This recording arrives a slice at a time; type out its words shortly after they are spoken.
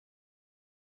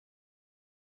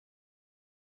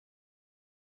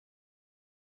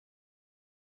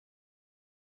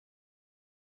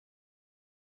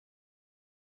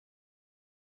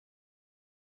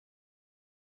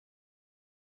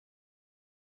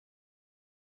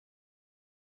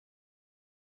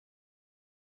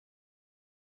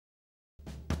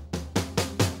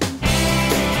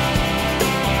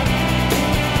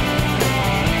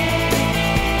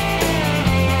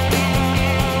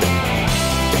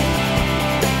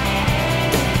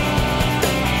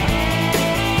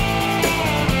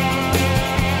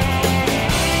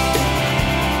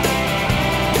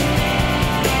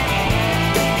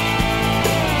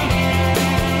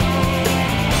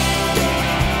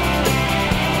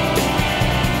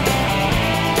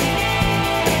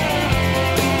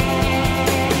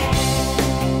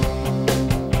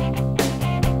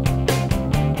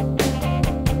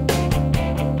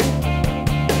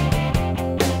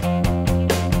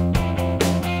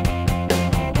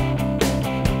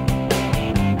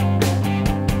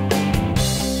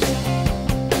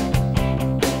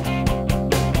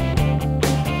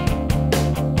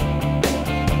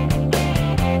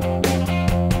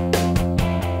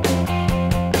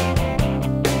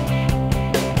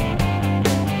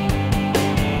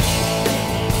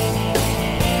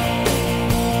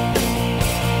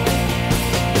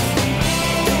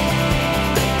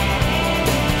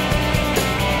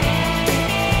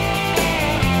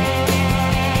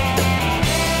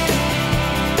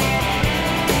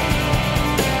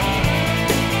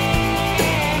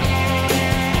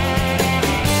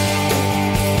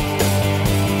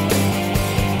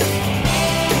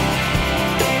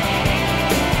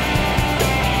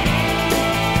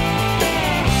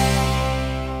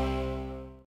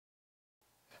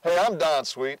I'm Don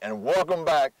Sweet, and welcome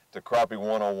back to Crappie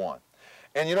 101.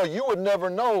 And you know, you would never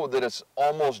know that it's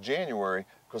almost January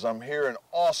because I'm here in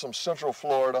awesome Central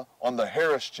Florida on the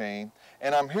Harris chain,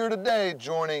 and I'm here today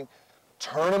joining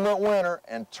tournament winner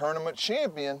and tournament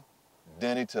champion,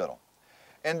 Denny Tittle.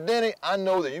 And Denny, I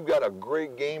know that you've got a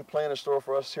great game plan in store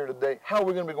for us here today. How are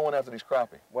we going to be going after these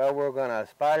crappie? Well, we're going to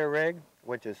spider rig,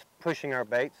 which is pushing our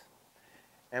baits,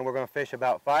 and we're going to fish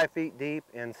about 5 feet deep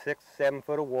in 6, 7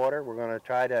 foot of water. We're going to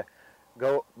try to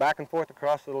go back and forth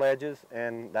across the ledges,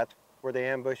 and that's where the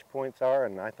ambush points are,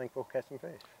 and I think we'll catch some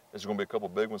fish. There's going to be a couple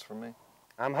big ones for me.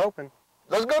 I'm hoping.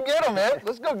 Let's go get them, man.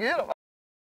 Let's go get them.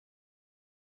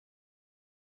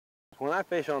 When I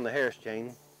fish on the Harris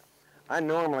chain, I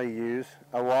normally use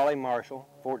a Wally Marshall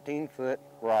 14-foot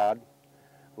rod,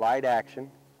 light action,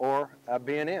 or a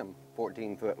B&M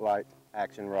 14-foot light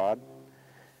action rod.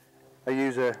 I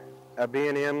use a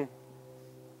B&M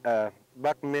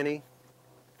Buck Mini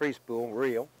free spool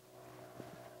reel.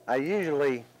 I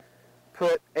usually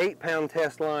put 8-pound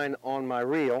test line on my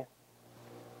reel,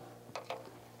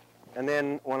 and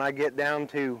then when I get down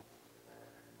to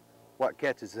what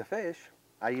catches the fish,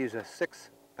 I use a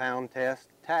 6-pound test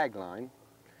tag line.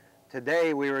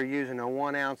 Today we were using a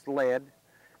 1-ounce lead,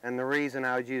 and the reason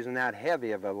I was using that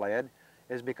heavy of a lead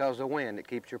is because of the wind. It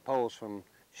keeps your poles from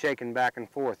shaking back and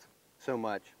forth so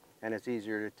much, and it's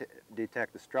easier to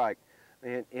detect the strike.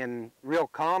 In real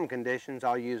calm conditions,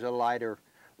 I'll use a lighter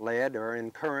lead, or in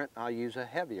current, I'll use a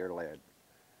heavier lead.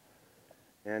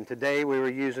 And today we were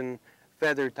using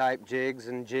feather type jigs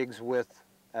and jigs with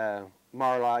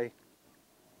marlin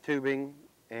tubing,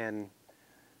 and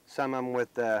some of them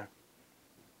with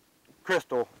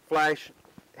crystal flash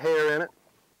hair in it.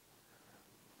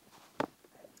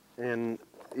 And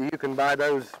you can buy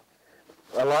those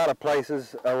a lot of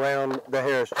places around the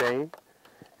Harris chain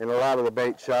in a lot of the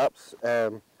bait shops,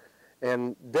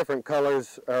 and different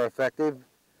colors are effective.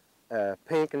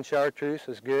 Pink and chartreuse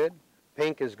is good,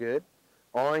 pink is good,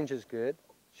 orange is good,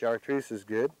 chartreuse is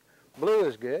good, blue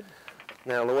is good.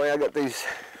 Now the way I got these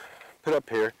put up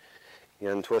here, you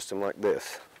untwist them like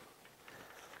this.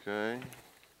 Okay.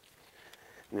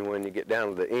 And then when you get down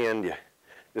to the end, you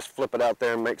just flip it out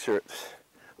there and make sure it's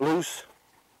loose.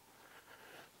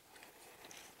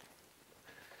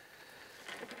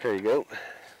 There you go.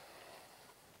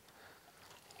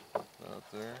 Out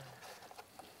there.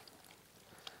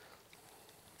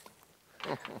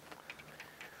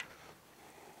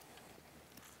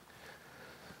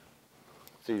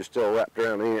 So you're still wrapped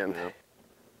around the end. Yep.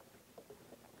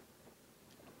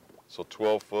 So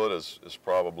 12 foot is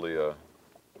probably a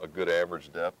good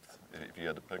average depth if you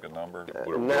had to pick a number?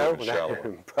 No,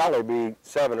 probably be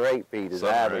 7 or 8 feet is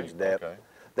average depth. Okay.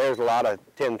 There's a lot of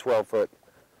 10, 12 foot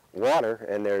water,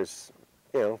 and there's,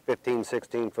 15,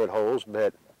 16 foot holes,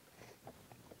 but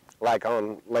like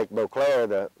on Lake Beauclair,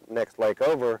 the next lake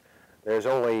over, there's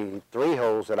only 3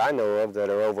 holes that I know of that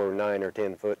are over 9 or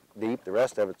 10 foot deep. The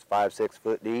rest of it's 5, 6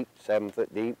 foot deep, 7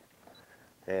 foot deep,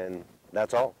 and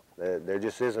that's all. There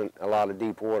just isn't a lot of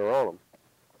deep water on them.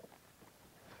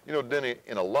 You know, Denny,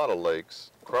 in a lot of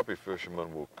lakes, crappie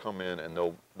fishermen will come in and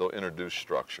they'll introduce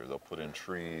structure. They'll put in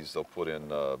trees, they'll put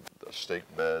in stake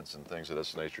beds and things of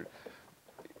this nature.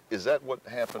 Is that what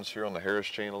happens here on the Harris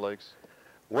chain of lakes?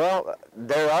 Well,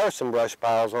 there are some brush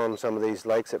piles on some of these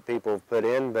lakes that people have put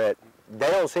in, but they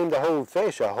don't seem to hold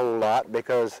fish a whole lot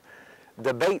because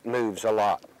the bait moves a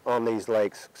lot on these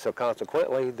lakes. So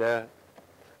consequently, the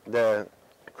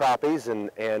crappies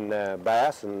and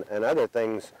bass and other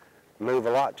things move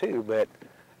a lot too. But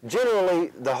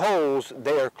generally, the holes,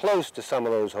 they are close to some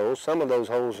of those holes. Some of those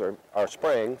holes are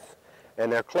springs, and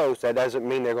they're close. That doesn't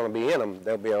mean they're going to be in them.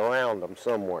 They'll be around them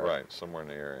somewhere. Right, somewhere in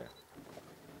the area.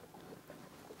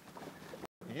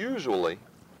 Usually,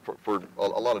 for a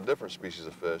lot of different species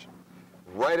of fish,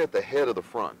 right at the head of the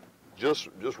front, just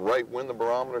right when the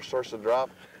barometer starts to drop,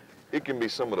 it can be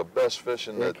some of the best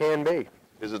fishing that... It can be.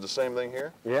 Is it the same thing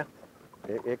here? Yeah,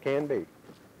 it can be.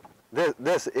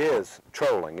 This is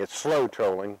trolling. It's slow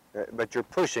trolling, but you're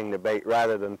pushing the bait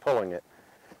rather than pulling it.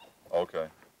 Okay.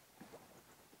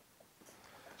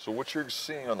 So what you're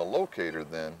seeing on the locator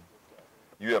then,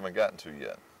 you haven't gotten to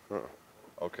yet?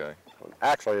 Okay.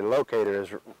 Actually, the locator is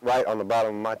right on the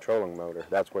bottom of my trolling motor.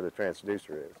 That's where the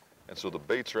transducer is. And so the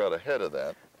baits are out ahead of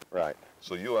that. Right.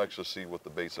 So you'll actually see what the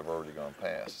baits have already gone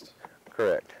past.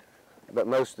 Correct. But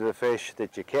most of the fish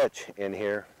that you catch in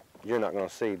here, you're not going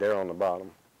to see. They're on the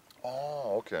bottom.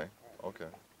 Oh, okay, okay.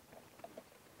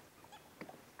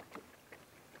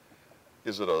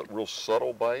 Is it a real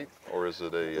subtle bite, or is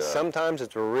it a... Sometimes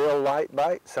it's a real light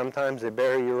bite. Sometimes they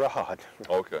bury your rod.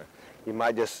 Okay. He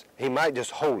might just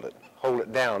hold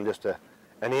it down just an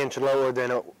an inch lower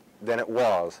than it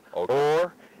was. Okay.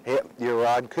 Or your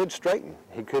rod could straighten.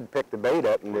 He could pick the bait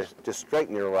up and just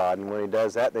straighten your rod. And when he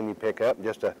does that, then you pick up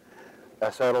just a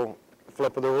subtle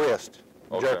flip of the wrist.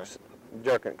 Okay.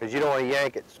 Jerking, because you don't want to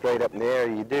yank it straight up in the air.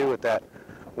 You do with that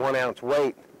 1 ounce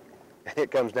weight, and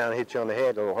it comes down and hits you on the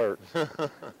head, it'll hurt.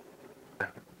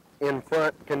 In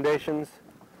front conditions,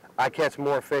 I catch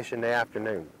more fish in the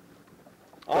afternoon.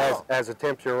 Oh. As the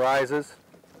temperature rises.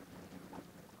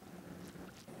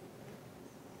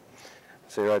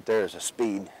 See right there is a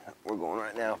speed. We're going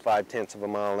right now 5/10 of a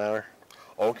mile an hour.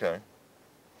 Okay.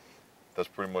 That's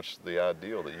pretty much the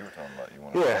ideal that you were talking about. You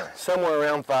want Yeah, somewhere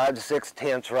around 5 to 6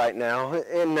 tenths right now.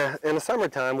 In the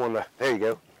summertime, there you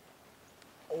go.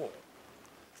 Oh.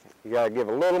 You got to give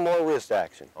a little more wrist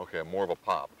action. Okay, more of a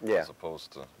pop Yeah. as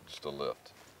opposed to just a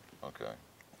lift. Okay.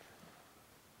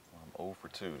 I'm 0 for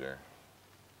 2 there.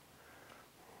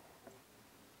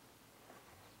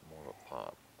 More of a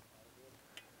pop.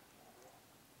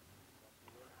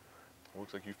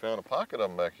 Looks like you found a pocket of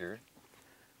them back here.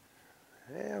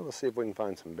 Yeah, we'll see if we can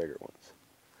find some bigger ones.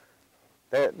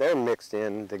 They're mixed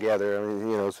in together. I mean,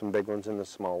 you know, some big ones and the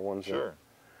small ones. Sure.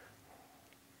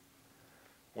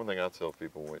 One thing I tell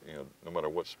people, you know, no matter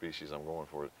what species I'm going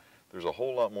for, there's a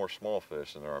whole lot more small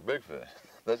fish than there are big fish.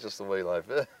 That's just the way life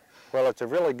is. Well, it's a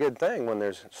really good thing when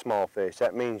there's small fish.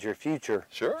 That means your future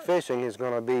fishing is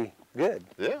going to be good.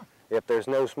 Yeah. If there's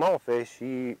no small fish,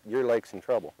 your lake's in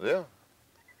trouble. Yeah.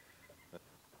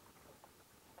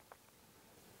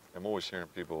 I'm always hearing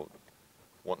people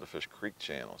wanting to fish creek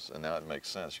channels, and now it makes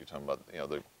sense. You're talking about, you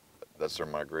know, that's their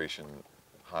migration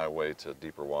highway to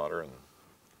deeper water,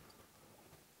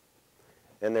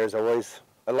 and there's always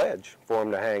a ledge for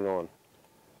them to hang on.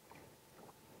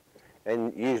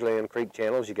 And usually in creek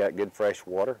channels, you got good fresh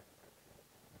water.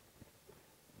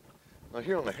 Now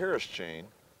here on the Harris chain,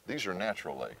 these are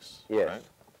natural lakes, yes. Right?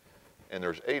 And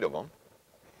there's 8 of them,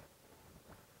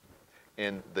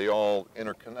 and they all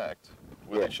interconnect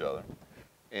with each other.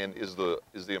 And is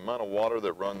the amount of water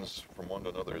that runs from one to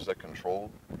another, is that controlled?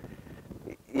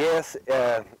 Yes,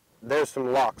 there's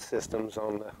some lock systems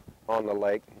on the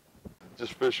lake.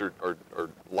 Just fish are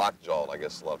lockjawed, I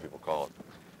guess a lot of people call it.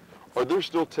 Are there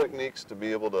still techniques to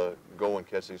be able to go and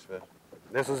catch these fish?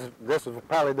 This is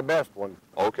probably the best one.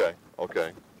 Okay,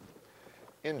 okay.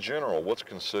 In general, what's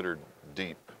considered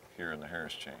deep here in the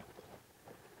Harris chain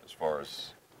as far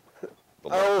as the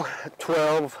lake?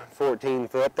 12, 14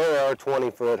 foot. There are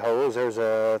 20-foot holes. There's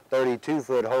a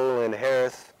 32-foot hole in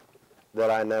Harris that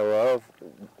I know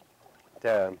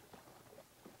of.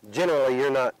 Generally,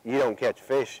 you don't catch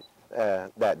fish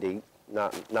that deep,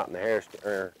 not in the Harris,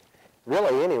 or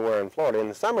really anywhere in Florida. In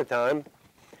the summertime,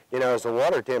 you know, as the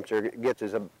water temperature gets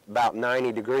is about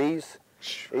 90 degrees,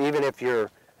 even if you've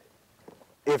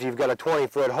got a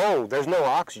 20-foot hole, there's no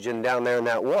oxygen down there in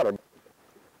that water.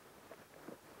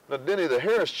 Now, Denny, the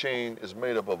Harris chain is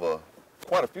made up of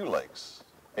quite a few lakes.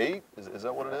 8? Is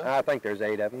that what it is? I think there's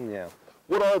 8 of them, yeah.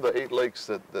 What are the 8 lakes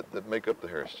that make up the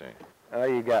Harris chain?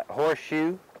 You got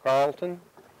Horseshoe, Carlton,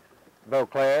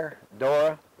 Beauclair,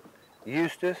 Dora,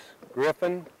 Eustis,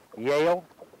 Griffin, Yale,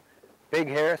 Big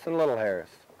Harris, and Little Harris.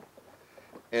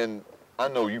 And I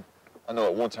know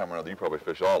at one time or another you probably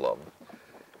fish all of them.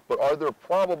 But are there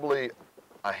probably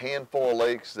a handful of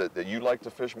lakes that you like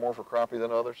to fish more for crappie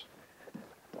than others?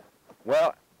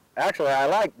 Well, actually, I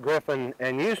like Griffin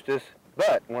and Eustis,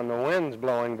 but when the wind's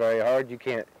blowing very hard, you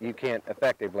can't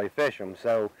effectively fish them.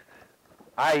 So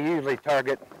I usually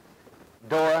target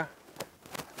Dora,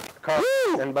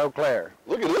 Carlton, and Beauclair.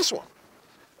 Look at this one.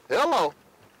 Hello.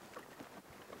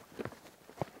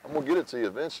 I'm gonna get it to you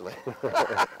eventually.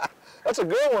 That's a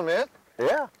good one, man.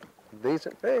 Yeah,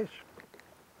 decent fish.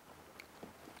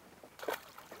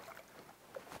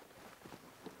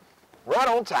 Right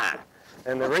on time.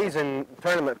 And the reason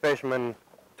tournament fishermen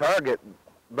target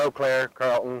Beauclair,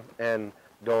 Carlton, and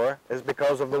Dora is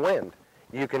because of the wind.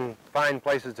 You can find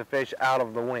places to fish out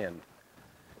of the wind.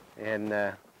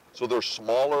 And so they're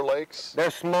smaller lakes?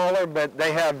 They're smaller, but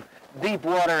they have deep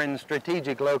water in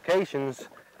strategic locations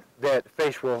that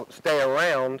fish will stay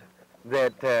around,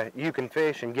 that you can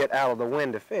fish and get out of the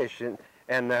wind to fish.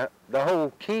 And the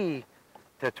whole key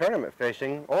to tournament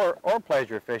fishing or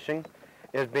pleasure fishing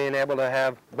is being able to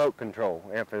have boat control.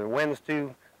 If the wind's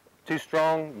too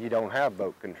strong, you don't have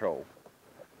boat control.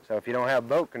 So if you don't have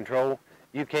boat control,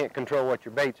 you can't control what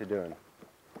your baits are doing.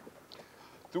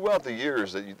 Throughout the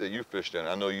years that you fished in,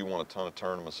 I know you won a ton of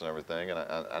tournaments and everything, and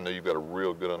I know you've got a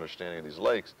real good understanding of these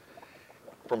lakes.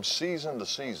 From season to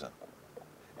season,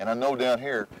 and I know down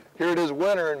here it is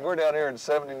winter, and we're down here in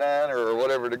 79 or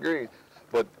whatever degrees,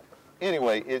 but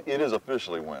anyway, it is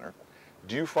officially winter.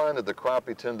 Do you find that the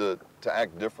crappie tend to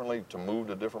act differently, to move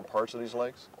to different parts of these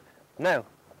lakes? No.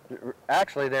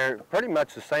 Actually, they're pretty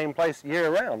much the same place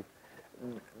year-round.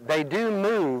 They do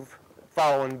move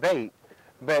following bait,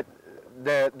 but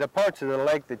the parts of the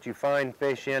lake that you find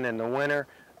fish in the winter,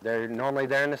 they're normally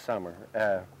there in the summer,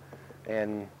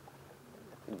 and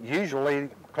usually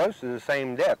close to the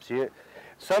same depths.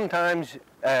 Sometimes,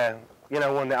 you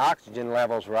know, when the oxygen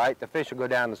level's right, the fish will go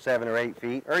down to 7 or 8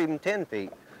 feet, or even 10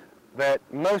 feet. But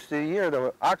most of the year,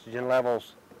 the oxygen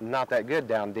level's not that good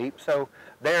down deep, so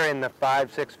they're in the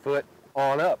 5, 6 foot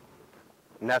on up,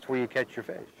 and that's where you catch your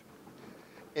fish.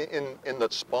 In the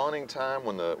spawning time,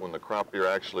 when the crappie are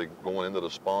actually going into the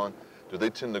spawn, do they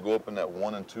tend to go up in that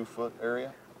 1 and 2 foot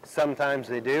area? Sometimes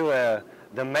they do.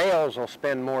 The males will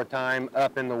spend more time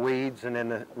up in the weeds and in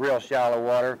the real shallow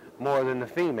water more than the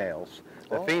females.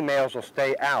 The females will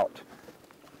stay out.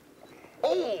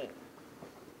 Oh!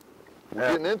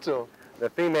 We're getting into them. The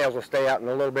females will stay out in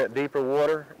a little bit deeper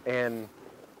water, and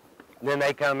then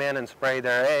they come in and spray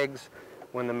their eggs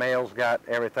when the males got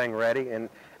everything ready. And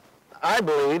I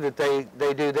believe that they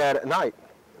do that at night.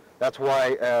 That's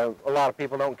why a lot of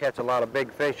people don't catch a lot of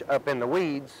big fish up in the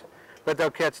weeds, but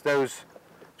they'll catch those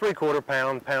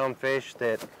 3/4 pound fish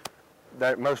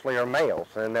that mostly are males,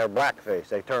 and they're blackfish.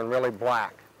 They turn really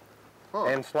black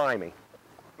and slimy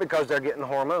because they're getting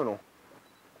hormonal.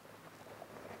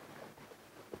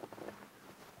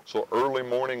 So early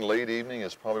morning, late evening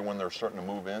is probably when they're starting to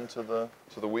move into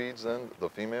the weeds then, the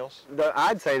females?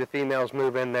 I'd say the females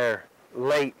move in there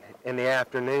late in the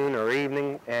afternoon or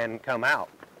evening and come out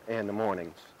in the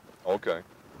mornings. Okay.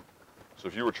 So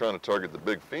if you were trying to target the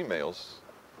big females,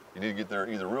 you need to get there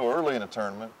either real early in the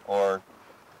tournament or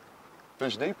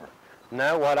fish deeper.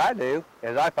 No, what I do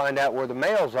is I find out where the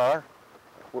males are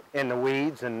in the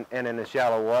weeds and in the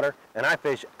shallow water, and I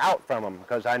fish out from them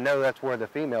because I know that's where the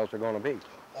females are going to be.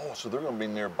 Oh, so they're going to be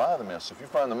nearby the males. So if you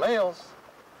find the males,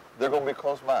 they're going to be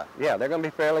close by. Yeah, they're going to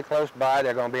be fairly close by.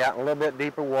 They're going to be out in a little bit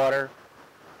deeper water.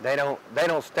 They don't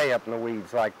stay up in the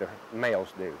weeds like the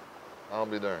males do. I'll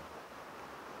be darned.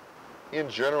 In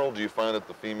general, do you find that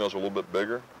the females are a little bit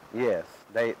bigger? Yes,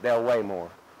 they'll weigh more.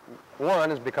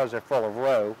 One is because they're full of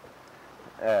roe,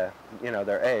 you know,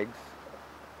 their eggs.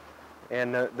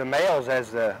 And the males,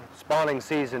 as the spawning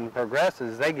season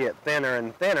progresses, they get thinner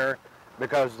and thinner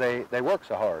because they work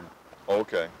so hard.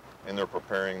 Okay, and they're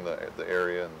preparing the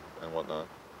area and whatnot.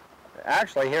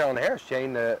 Actually, here on the Harris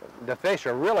chain, the fish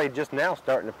are really just now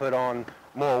starting to put on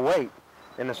more weight.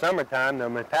 In the summertime, their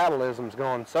metabolism's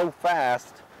going so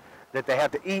fast that they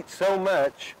have to eat so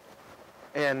much,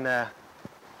 and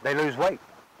they lose weight.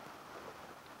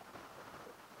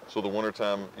 So the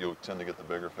wintertime, you'll tend to get the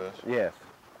bigger fish? Yes.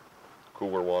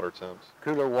 Cooler water temps?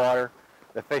 Cooler water.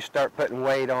 The fish start putting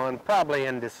weight on probably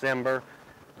in December,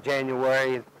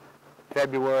 January,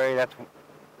 February.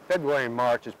 February and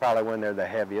March is probably when they're the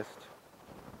heaviest.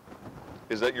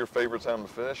 Is that your favorite time to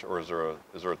fish, or is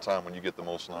there a time when you get the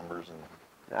most numbers?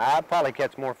 I probably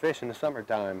catch more fish in the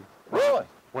summertime. Really?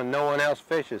 When no one else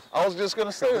fishes. I was just going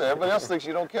to say that. Everybody else thinks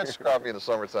you don't catch crappie in the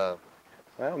summertime.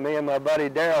 Well, me and my buddy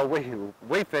Daryl,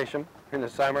 we fish them in the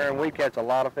summer, and we catch a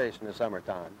lot of fish in the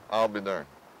summertime. I'll be darned.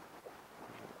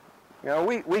 You know,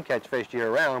 we catch fish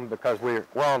year-round because we're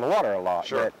on the water a lot.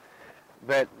 Sure.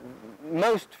 But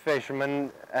most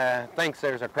fishermen thinks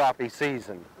there's a crappie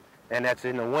season, and that's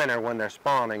in the winter when they're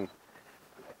spawning.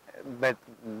 But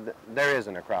there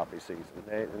isn't a crappie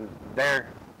season. They're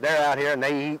out here and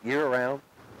they eat year-round.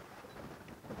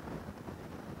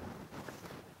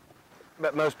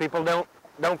 But most people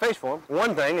don't fish for them.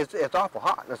 One thing is it's awful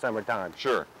hot in the summertime.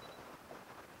 Sure.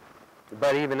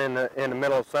 But even in the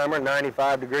middle of summer,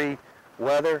 95-degree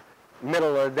weather,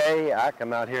 middle of the day, I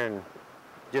come out here and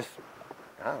just,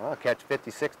 I don't know, catch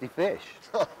 50, 60 fish.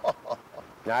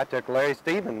 Now, I took Larry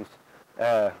Stevens,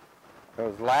 it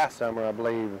was last summer, I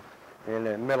believe, in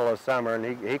the middle of summer,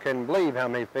 and he couldn't believe how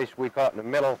many fish we caught in the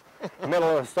middle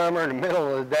of summer, in the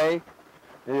middle of the day.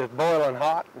 It was boiling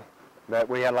hot, but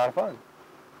we had a lot of fun.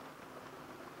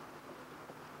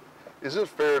 Is it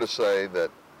fair to say that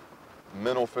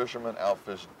minnow fishermen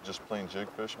outfish just plain jig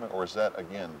fishermen, or is that,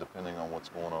 again, depending on what's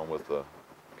going on with the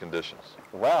conditions?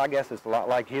 Well, I guess it's a lot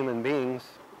like human beings.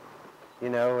 You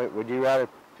know, would you rather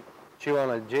chew on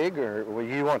a jig, or would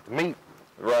you want the meat?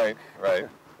 Right, right,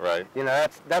 right. You know,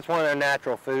 that's one of their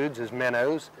natural foods is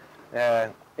minnows.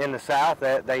 In the South,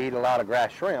 they eat a lot of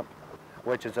grass shrimp,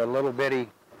 which is a little bitty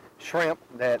shrimp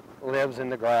that lives in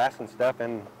the grass and stuff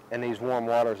in these warm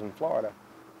waters in Florida.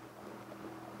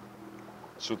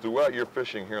 So throughout your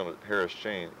fishing here on the Harris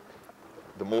chain,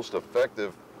 the most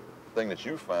effective thing that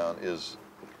you found is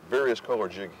various color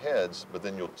jig heads, but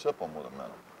then you'll tip them with a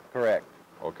minnow. Correct.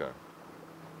 Okay.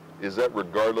 Is that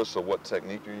regardless of what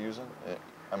technique you're using?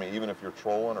 I mean, even if you're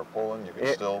trolling or pulling, you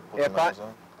can still put the minnows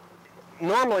on?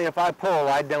 Normally, if I pull,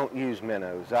 I don't use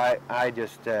minnows. I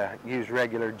just use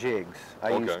regular jigs.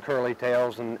 I use curly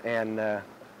tails and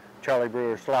Charlie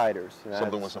Brewer sliders.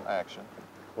 Something with some action.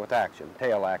 With action,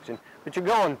 tail action. But you're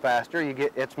going faster.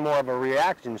 It's more of a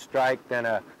reaction strike than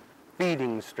a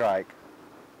feeding strike.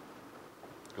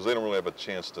 Because they don't really have a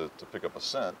chance to pick up a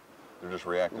scent. They're just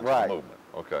reacting to the movement.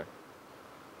 Okay.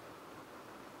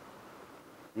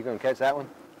 You gonna catch that one?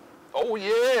 Oh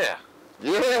yeah!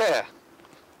 Yeah!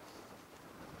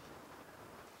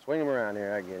 Swing him around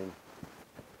here, I get him.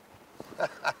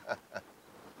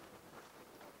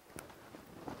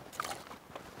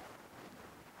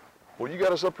 Well, you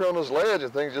got us up here on this ledge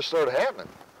and things just started happening.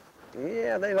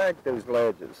 Yeah, they like those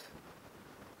ledges.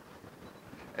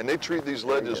 And they treat these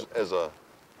ledges as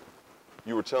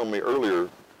you were telling me earlier,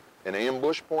 an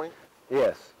ambush point?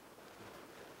 Yes.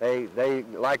 They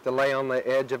like to lay on the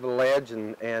edge of the ledge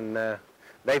and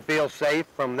they feel safe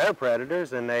from their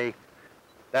predators, and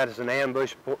that is an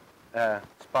ambush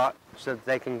spot so that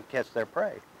they can catch their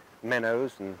prey,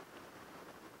 minnows and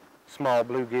small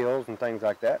bluegills and things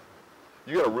like that.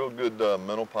 You got a real good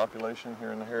minnow population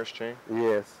here in the Harris Chain?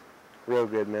 Yes, real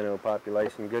good minnow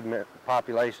population, good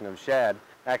population of shad.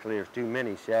 Actually, there's too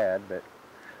many shad, but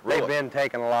they've been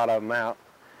taking a lot of them out.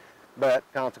 But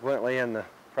consequently, in the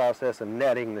process of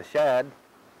netting the shad,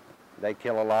 they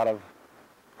kill a lot of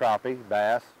crappie,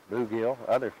 bass, bluegill,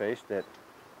 other fish that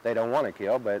they don't want to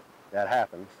kill, but that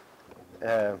happens.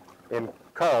 In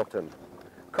Carlton,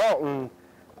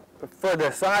 for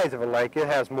the size of a lake, it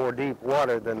has more deep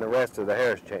water than the rest of the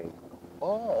Harris Chain.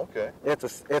 Oh, okay.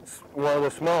 It's one of the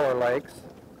smaller lakes.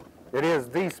 It is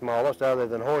the smallest other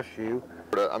than Horseshoe.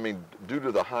 I mean, due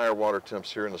to the higher water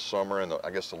temps here in the summer and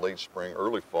I guess the late spring,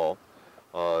 early fall,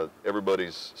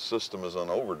 everybody's system is on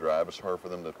overdrive. It's hard for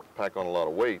them to pack on a lot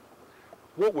of weight.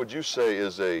 What would you say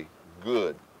is a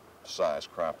good size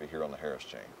crappie here on the Harris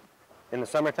Chain? In the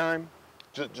summertime?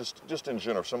 Just in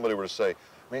general, if somebody were to say,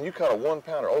 man, you caught a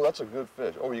 1-pounder, oh, that's a good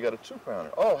fish. Oh, you got a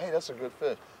 2-pounder, oh, hey, that's a good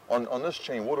fish. On this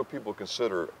chain, what do people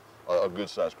consider a good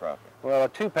size crappie? Well, a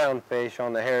 2-pound fish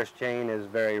on the Harris Chain is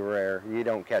very rare. You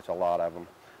don't catch a lot of them.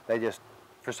 They just,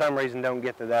 for some reason, don't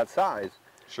get to that size.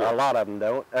 Sure. A lot of them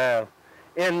don't.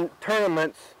 In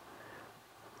tournaments,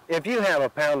 if you have a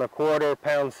 1.25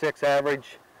 pound, 1.6 pound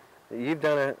average, you've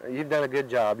done a good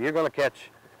job. You're going to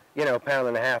catch, 1.5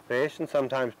 pound fish and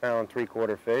sometimes 1.75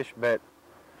 pound fish. But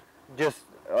just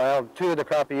 2 of the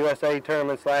Crappie USA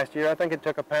tournaments last year, I think it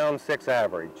took a 1.6 pound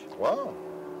average. Wow.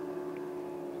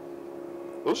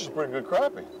 Those are pretty good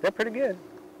crappie. They're pretty good.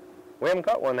 We haven't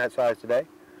caught one that size today.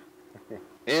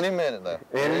 Any minute now.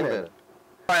 Any minute.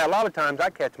 A lot of times I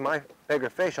catch my bigger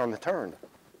fish on the turn.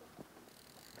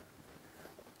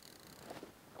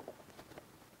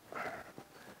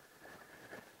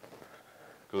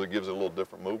 Because it gives it a little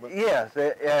different movement? Yes.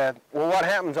 Well, what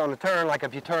happens on the turn, like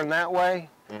if you turn that way,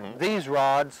 these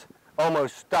rods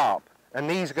almost stop, and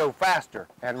these go faster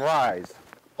and rise.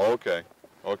 Okay,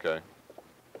 okay.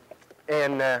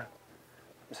 And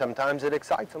sometimes it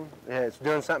excites them. It's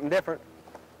doing something different.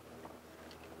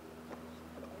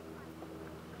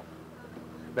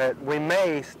 But we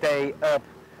may stay up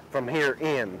from here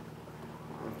in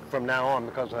from now on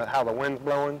because of how the wind's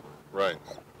blowing. Right.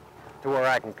 To where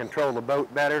I can control the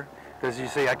boat better. Because you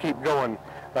see, I keep going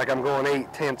like I'm going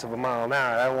 0.8 of a mile an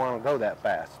hour. I don't want to go that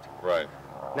fast. Right.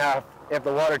 Now, if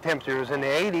the water temperature was in the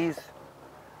 80s,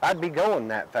 I'd be going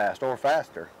that fast or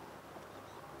faster.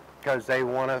 Because they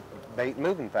want to bait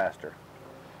moving faster.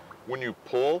 When you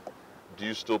pull, do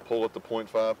you still pull at the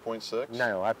 0.5, 0.6?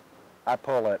 No, I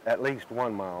pull at least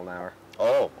 1 mile an hour.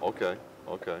 Oh, okay,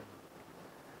 okay.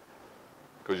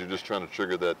 Because you're just trying to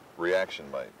trigger that reaction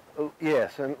bite.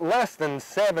 Yes, and less than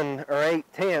 7 or 8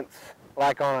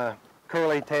 like on a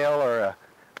curly tail or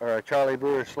a Charlie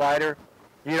Brewer slider,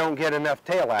 you don't get enough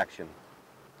tail action.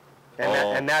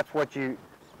 And that's what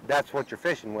you're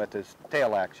fishing with is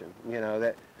tail action.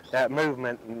 That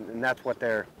movement, and that's what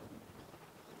the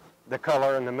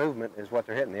color and the movement is what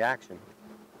they're hitting, the action.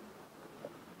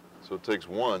 So it takes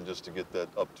one just to get that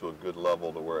up to a good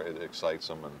level to where it excites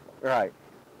them. Right.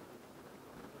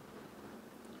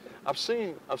 I've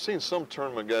seen some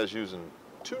tournament guys using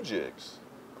 2 jigs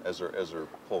as they're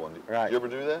pulling. Right. You ever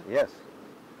do that? Yes.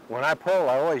 When I pull,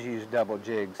 I always use double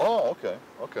jigs. Oh, okay,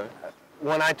 okay.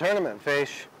 When I tournament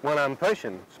fish, when I'm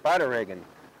pushing, spider rigging,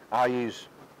 I'll use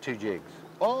 2 jigs.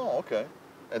 Oh, okay.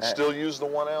 And still use the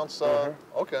 1 ounce?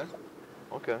 Okay,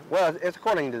 okay. Well, it's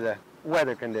according to the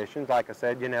weather conditions. Like I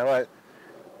said,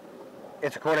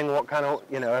 it's according to what kind of,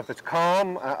 you know, if it's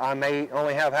calm, I may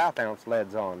only have half-ounce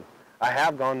leads on. I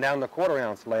have gone down to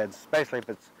quarter-ounce leads, especially if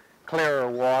it's clearer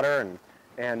water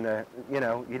and you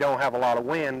know, you don't have a lot of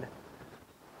wind.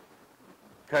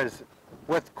 Because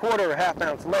with quarter or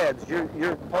half-ounce leads,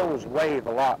 your poles wave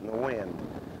a lot in the wind.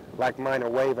 Like mine are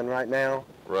waving right now.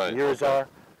 Right. Yours are.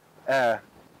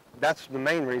 That's the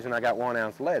main reason I got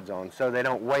 1-ounce leads on, so they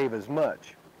don't wave as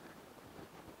much.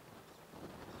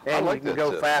 And like you can that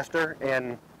go tip. faster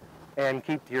and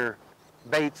keep your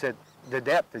baits at the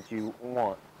depth that you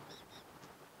want.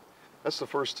 That's the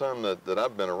first time that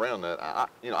I've been around that. I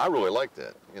really like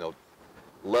that. You know,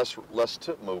 less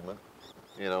tip movement.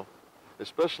 You know,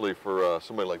 especially for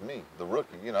somebody like me, the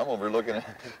rookie. You know, I'm over here looking at,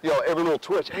 you know, every little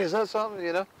twitch. Hey, is that something?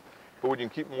 You know, but when you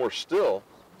can keep them more still,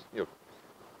 you know,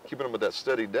 keeping them at that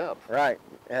steady depth. Right.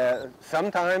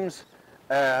 Sometimes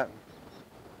I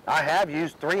have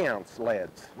used 3-ounce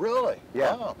leads. Really?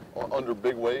 Yeah. Wow. Under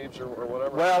big waves or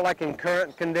whatever? Well, like in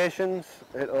current conditions,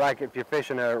 like if you're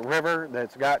fishing a river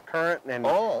that's got current and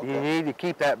you need to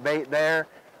keep that bait there,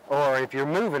 or if you're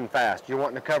moving fast, you're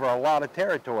wanting to cover a lot of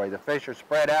territory, the fish are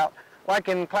spread out, like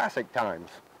in classic times.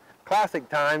 Classic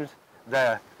times,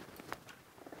 the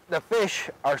fish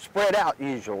are spread out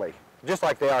usually, just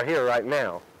like they are here right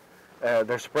now.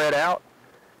 They're spread out,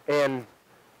 and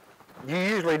you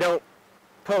usually don't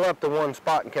pull up to one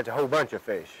spot and catch a whole bunch of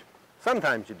fish.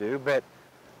 Sometimes you do, but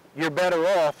you're better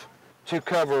off to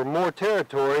cover more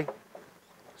territory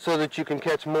so that you can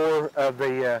catch more of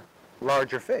the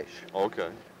larger fish. Okay.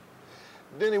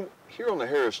 Denny, here on the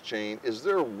Harris chain, is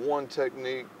there one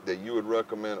technique that you would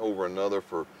recommend over another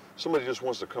for somebody who just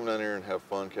wants to come down here and have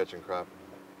fun catching crappie?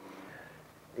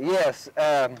 Yes,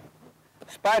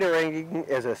 spider rigging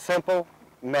is a simple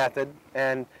method,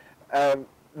 and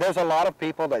there's a lot of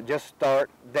people that just start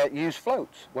that use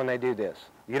floats when they do this.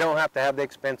 You don't have to have the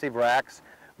expensive racks,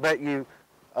 but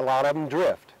a lot of them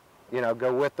drift. You know,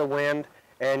 go with the wind,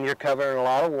 and you're covering a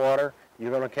lot of water.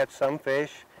 You're going to catch some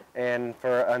fish, and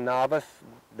for a novice,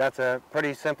 that's a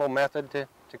pretty simple method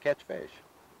to catch fish.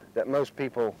 That most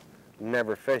people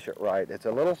never fish it right. It's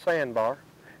a little sandbar.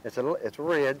 It's a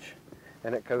ridge,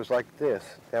 and it goes like this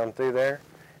down through there.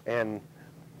 And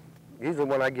usually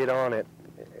when I get on it,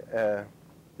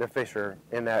 the fish are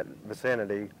in that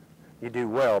vicinity. You do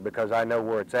well because I know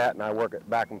where it's at and I work it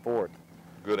back and forth.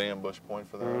 Good ambush point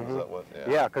for them? Mm-hmm. Is that what?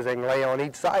 Yeah, because they can lay on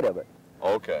each side of it.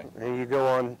 Okay. And you go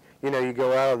on, you know, you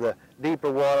go out of the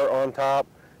deeper water on top,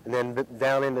 and then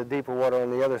down into deeper water on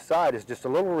the other side is just a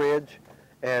little ridge,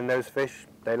 and those fish,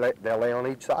 they'll lay on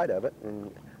each side of it,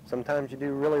 and sometimes you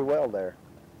do really well there.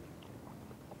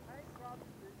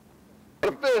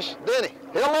 The fish, Denny.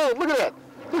 Hello, look at that.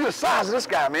 Look at the size of this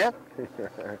guy, man.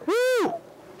 Woo!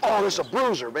 Oh, this is a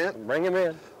bruiser, man. Bring him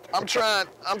in. I'm trying.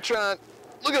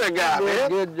 Look at that guy, man.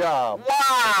 Good job.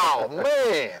 Wow,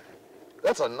 man.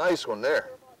 That's a nice one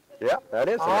there. Yeah, that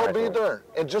is a I'll nice be one. darned.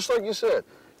 And just like you said,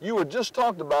 you were just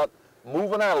talked about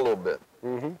moving out a little bit.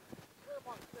 Mm-hmm.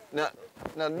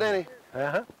 Now, Denny.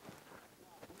 Uh-huh.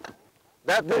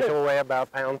 That fish will weigh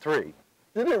about £1.3.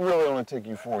 Did it really only take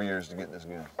you 4 years to get this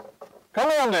gun? Come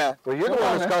on now. Well, you're the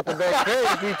one that's caught the big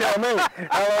fish. You tell me.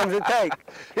 How long does it take?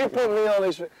 He put me on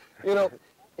these, you know,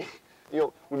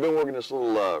 we've been working this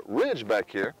little ridge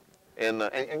back here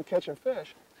and catching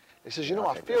fish. He says, you know,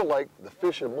 I feel like the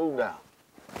fish have moved out.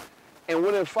 And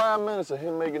within 5 minutes of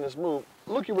him making this move,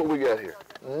 look at what we got here.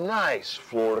 Nice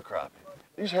Florida crappie.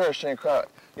 These Harris chain crappie,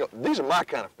 you know, these are my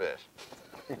kind of fish.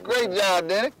 Great job,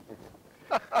 Denny.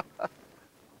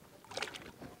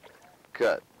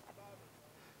 Cut.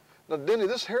 Now, Denny,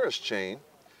 this Harris chain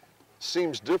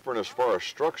seems different as far as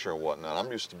structure and whatnot.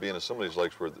 I'm used to being in some of these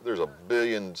lakes where there's a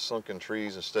billion sunken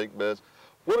trees and stake beds.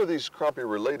 What are these crappie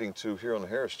relating to here on the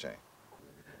Harris chain?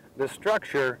 The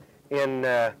structure in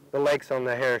the lakes on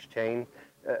the Harris chain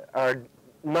are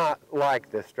not like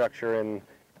the structure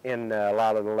in a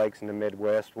lot of the lakes in the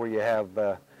Midwest where you have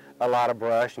a lot of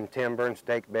brush and timber and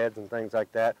stake beds and things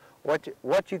like that.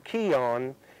 What you key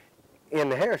on in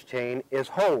the Harris chain is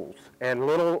holes and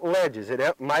little ledges. It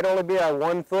might only be a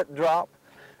 1 foot drop,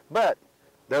 but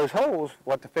those holes,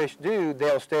 what the fish do,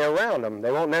 they'll stay around them.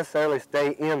 They won't necessarily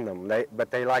stay in them,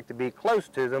 but they like to be close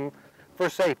to them for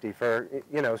safety, for,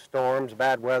 you know, storms,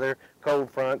 bad weather, cold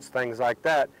fronts, things like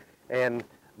that. And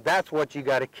that's what you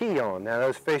got to key on. Now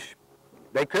those fish,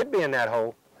 they could be in that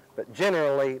hole, but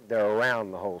generally they're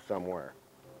around the hole somewhere.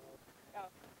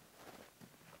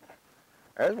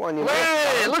 There's one you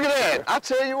Man, look at that. I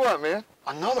tell you what, man,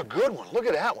 another good one. Look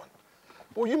at that one.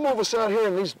 Well, you move us out here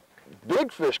in these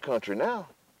big fish country now.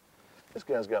 This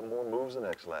guy's got more moves than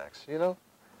X-Lax, you know?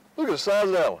 Look at the size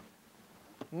of that one.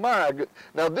 My good.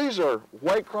 Now these are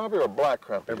white crappie or black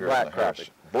crappie? They're here black in the Harris? crappie.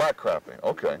 Black crappie.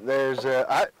 Okay. There's,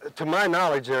 to my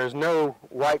knowledge, there is no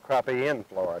white crappie in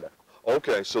Florida.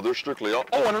 Okay, so they're strictly all.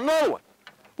 Oh, and another one.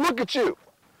 Look at you.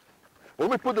 Let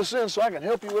me put this in so I can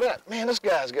help you with that. Man, this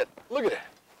guy's got. Look at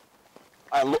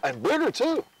that. And bigger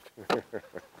too.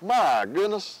 My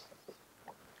goodness.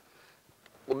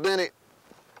 Well, Denny,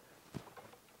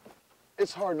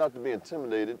 it's hard not to be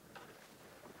intimidated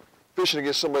fishing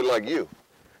against somebody like you.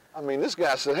 I mean, this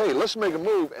guy said, hey, let's make a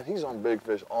move, and he's on big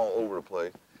fish all over the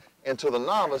place. And to the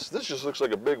novice, this just looks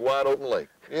like a big wide open lake.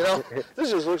 You know,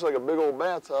 this just looks like a big old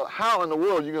bathtub. How in the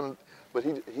world are you gonna, but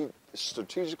he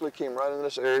strategically came right in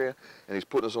this area, and he's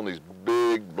putting us on these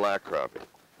big black crappie.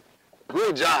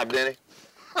 Great job, Denny.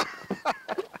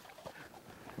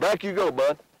 Back you go,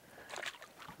 bud.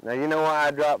 Now, you know why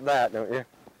I dropped that, don't you?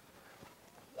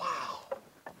 Wow.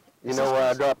 You know why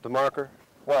I dropped the marker?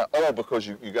 Why? Oh, because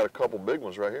you got a couple big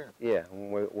ones right here. Yeah,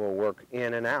 we'll work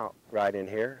in and out right in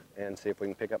here and see if we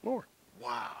can pick up more.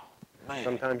 Wow, man.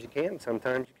 Sometimes you can,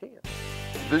 sometimes you can't.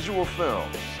 Visual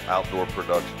Films Outdoor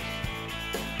Productions.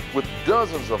 With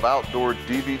dozens of outdoor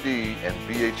DVD and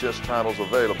VHS titles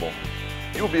available,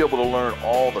 you'll be able to learn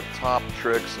all the top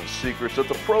tricks and secrets that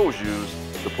the pros use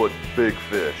to put big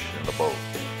fish in the boat.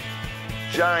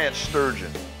 Giant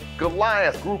sturgeon,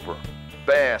 Goliath grouper,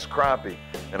 bass, crappie,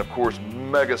 and of course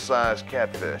mega-sized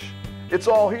catfish. It's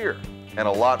all here and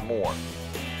a lot more.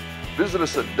 Visit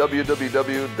us at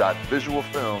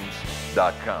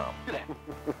www.visualfilms.com.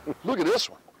 Look at this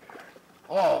one.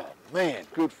 Oh man,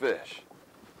 good fish.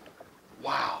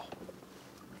 Wow.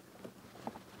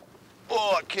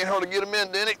 Oh, I can't hardly get him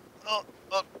in, Denny. Oh,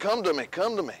 come to me,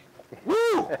 come to me.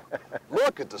 Woo!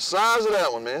 Look at the size of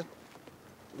that one, man.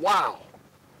 Wow.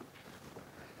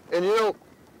 And you know,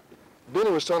 Denny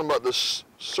was talking about this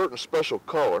certain special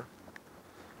color.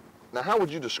 Now, how would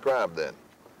you describe that?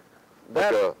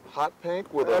 Like a hot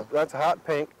pink with a... That's a hot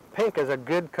pink. Pink is a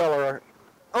good color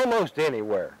almost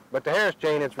anywhere. But the Harris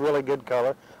chain, it's really good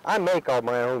color. I make all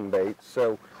my own baits,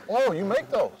 so... Oh, you make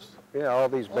those? Yeah, all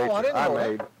these baits I didn't know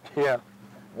made. that. Yeah.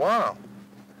 Wow.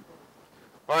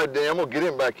 All right, Dan, we'll get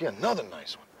him back in. Another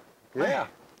nice one. Yeah. Man.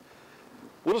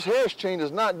 Well, this Harris chain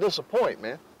does not disappoint,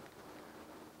 man.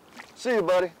 See you,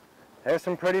 buddy. There's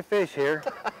some pretty fish here.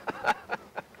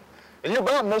 And you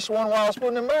about missed one while I was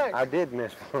putting him back. I did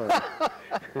miss one.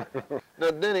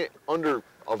 Now, Denny, under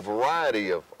a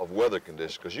variety of weather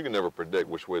conditions, because you can never predict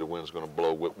which way the wind's going to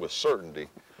blow with certainty,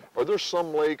 are there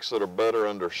some lakes that are better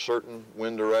under certain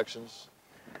wind directions?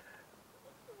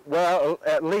 Well,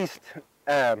 at least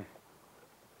some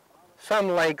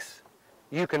lakes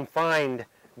you can find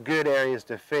good areas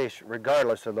to fish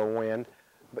regardless of the wind,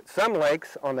 but some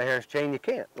lakes on the Harris chain you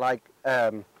can't. Like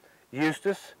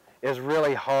Eustis is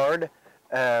really hard.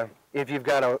 If you've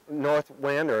got a north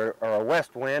wind or a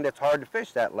west wind, it's hard to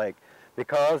fish that lake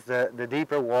because the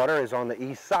deeper water is on the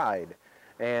east side,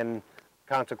 and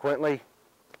consequently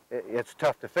it's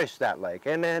tough to fish that lake.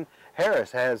 And then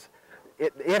Harris has,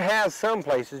 it has some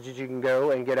places that you can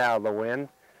go and get out of the wind,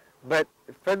 but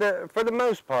for the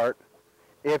most part,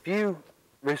 if you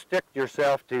restrict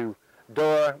yourself to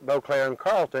Dora, Beauclair, and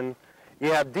Carlton,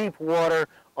 you have deep water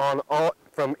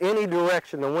from any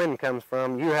direction the wind comes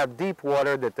from. You have deep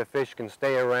water that the fish can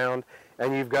stay around,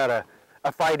 and you've got a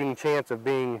fighting chance of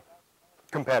being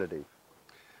competitive.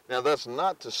 Now, that's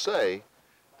not to say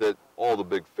that all the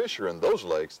big fish are in those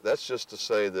lakes. That's just to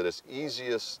say that it's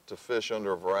easiest to fish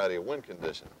under a variety of wind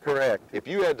conditions. Correct. If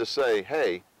you had to say,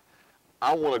 hey,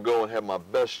 I want to go and have my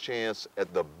best chance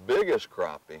at the biggest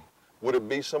crappie, would it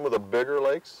be some of the bigger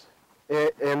lakes?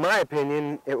 In my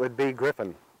opinion, it would be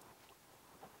Griffin.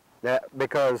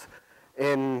 Because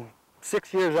in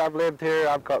 6 years I've lived here,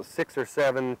 I've caught 6 or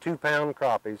 7 2-pound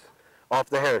crappies off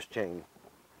the Harris chain.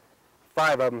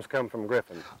 5 of them come from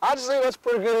Griffin. I'd say that's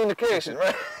pretty good indication,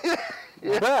 right?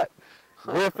 Yeah. But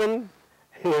Griffin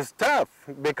is tough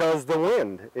because the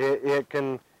wind, it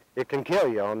can kill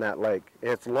you on that lake.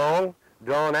 It's long,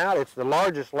 drawn out. It's the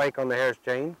largest lake on the Harris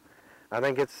chain. I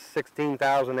think it's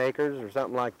 16,000 acres or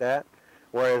something like that,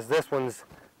 whereas this one's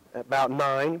about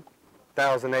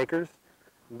 9,000 acres.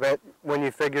 But when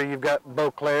you figure you've got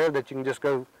Beauclair that you can just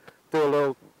go through a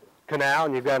little canal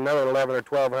and you've got another 11 or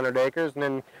 1,200 acres, and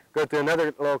then go through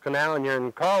another little canal and you're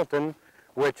in Carlton,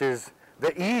 which is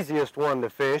the easiest one to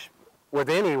fish with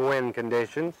any wind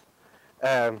conditions,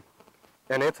 and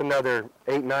it's another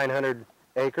 800-900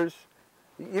 acres.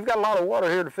 You've got a lot of water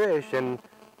here to fish, and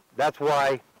that's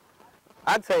why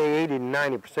I'd say 80 to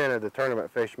 90% of the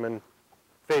tournament fishermen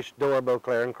fish Dora,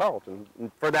 Beauclair, and Carlton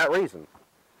for that reason.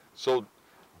 So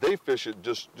they fish it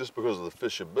just because of the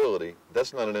fishability.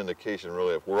 That's not an indication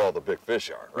really of where all the big fish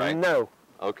are, right? No.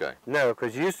 Okay. No,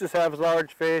 because Eustis has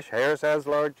large fish, Harris has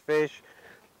large fish,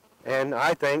 and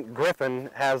I think Griffin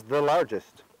has the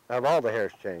largest of all the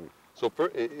Harris chain. So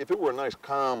if it were a nice,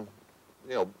 calm,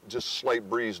 you know, just slight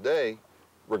breeze day,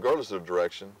 regardless of the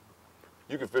direction,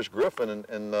 you could fish Griffin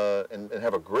and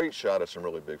have a great shot at some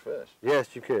really big fish.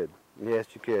 Yes, you could. Yes,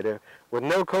 you could. With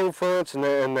no cold fronts and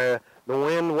the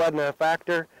wind wasn't a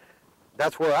factor,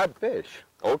 that's where I'd fish.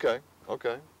 Okay,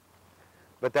 okay.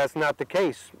 But that's not the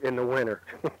case in the winter.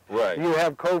 Right. You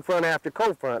have cold front after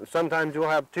cold front. Sometimes you'll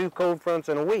have 2 cold fronts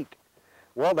in a week.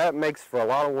 Well, that makes for a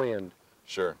lot of wind.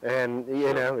 Sure. And,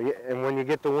 you know, and when you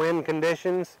get the wind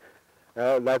conditions,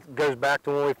 that goes back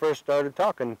to when we first started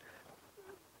talking.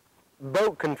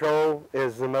 Boat control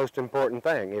is the most important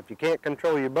thing. If you can't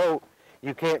control your boat,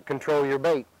 you can't control your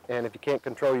bait. And if you can't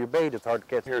control your bait, it's hard to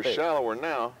catch Here's fish. shallower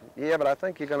now. Yeah, but I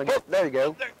think you're going to get, there you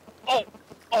go. Oh,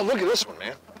 look at this one,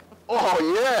 man.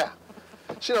 Oh, yeah.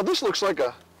 See, now this looks like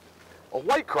a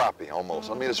white crappie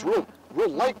almost. I mean, it's real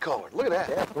light colored. Look at that.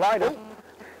 Yeah, it's lighter.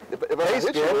 If I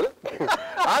hit you with it.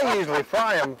 I usually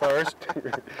fry them first.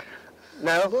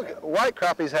 Now, look, white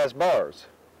crappies has bars.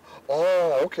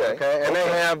 Oh, okay. Okay, and they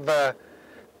have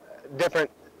different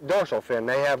dorsal fin.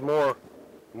 They have more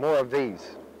of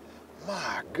these.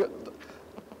 My goodness.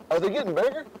 Are they getting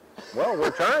bigger? Well,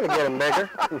 we're trying to get them bigger.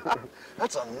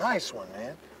 That's a nice one,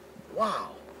 man.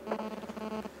 Wow.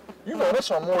 You've had us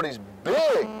on more of these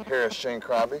big Harris chain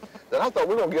crappie than I thought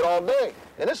we were going to get all day.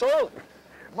 And it's early.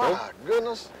 My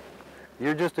goodness.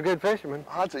 You're just a good fisherman.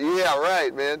 Yeah,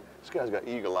 right, man. This guy's got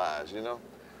eagle eyes, you know.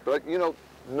 But, you know,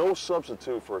 no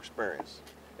substitute for experience.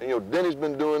 And, you know, Denny's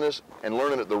been doing this and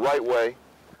learning it the right way,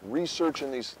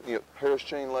 researching these, you know, Harris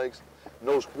chain lakes,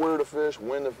 knows where to fish,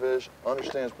 when to fish,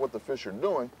 understands what the fish are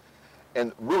doing.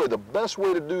 And really the best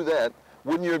way to do that,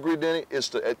 wouldn't you agree, Denny, is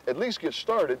to at least get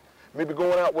started, maybe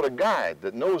going out with a guide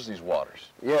that knows these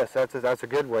waters. Yes, that's a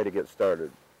good way to get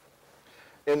started.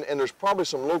 And there's probably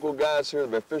some local guides here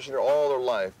that have been fishing here all their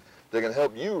life that can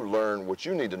help you learn what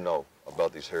you need to know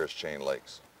about these Harris chain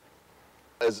lakes.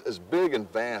 As big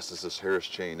and vast as this Harris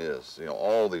chain is, you know,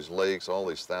 all these lakes, all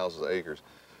these thousands of acres,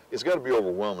 it's got to be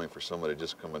overwhelming for somebody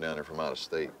just coming down here from out of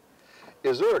state.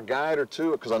 Is there a guide or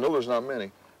two, because I know there's not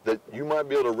many, that you might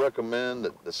be able to recommend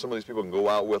that some of these people can go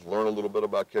out with, learn a little bit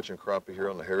about catching crappie here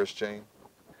on the Harris chain?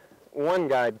 One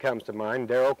guide comes to mind,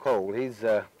 Darrell Cole. He's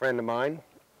a friend of mine.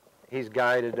 He's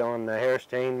guided on the Harris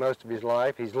chain most of his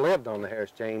life. He's lived on the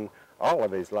Harris chain all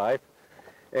of his life.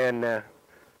 And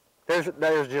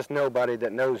there's just nobody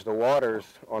that knows the waters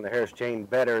on the Harris chain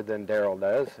better than Darrell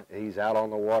does. He's out on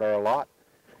the water a lot.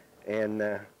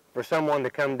 And for someone to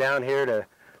come down here to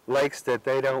lakes that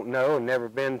they don't know and never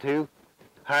been to,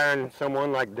 hiring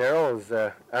someone like Darrell is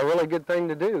a really good thing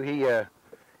to do.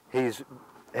 He's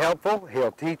helpful,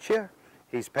 he'll teach you,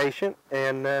 he's patient,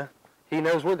 and he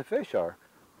knows where the fish are.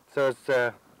 So it's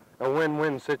a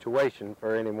win-win situation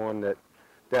for anyone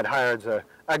that hires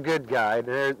a good guide.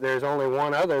 There's only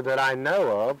one other that I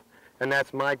know of, and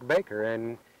that's Mike Baker,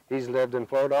 and he's lived in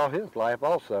Florida all his life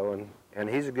also, and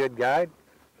he's a good guide,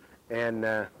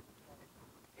 and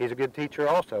he's a good teacher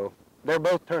also. They're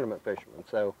both tournament fishermen,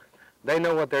 so they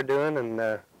know what they're doing,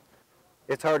 and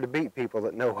it's hard to beat people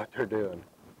that know what they're doing.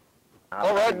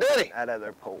 All right, Denny. That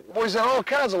other pole. Boys, got all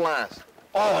kinds of lines.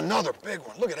 Oh, another big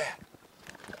one. Look at that.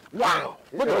 Wow.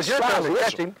 Look at the size of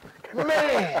this one.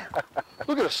 Man,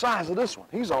 look at the size of this one.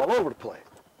 He's all over the place.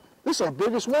 This is our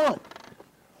biggest one.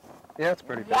 Yeah, it's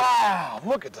pretty big. Wow,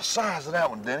 look at the size of that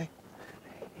one, Denny.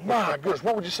 My goodness,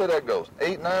 what would you say that goes?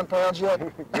 8, 9 pounds yet?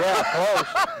 Yeah,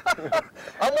 close.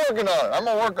 I'm working on it. I'm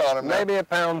going to work on it, man. Maybe a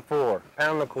pound 4,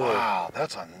 pound and a quarter. Wow,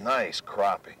 that's a nice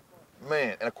crappie.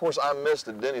 Man, and of course I missed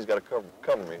it. Denny's got to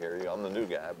cover me here. I'm the new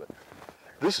guy, but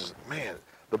this is, man,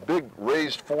 the big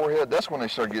raised forehead, that's when they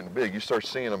start getting big. You start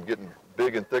seeing them getting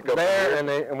big and thick up there.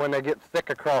 There, and when they get thick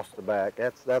across the back,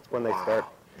 that's when they start.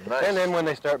 Nice. And then when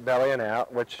they start bellying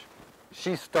out, which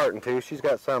she's starting to. She's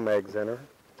got some eggs in her.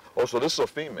 Oh, so this is a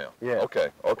female? Yeah. Okay,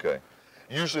 okay.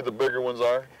 Usually the bigger ones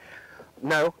are?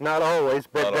 No, not always,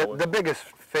 but Not always. The biggest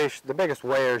fish, the biggest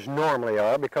weighers normally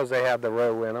are because they have the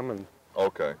roe in them. And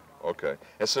Okay, okay.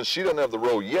 And since she doesn't have the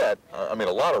roe yet, I mean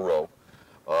a lot of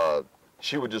roe,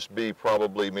 she would just be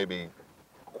probably maybe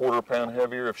quarter pound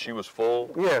heavier if she was full?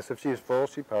 yes, if she's full,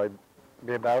 she'd probably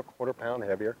be about a quarter pound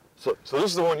heavier. So this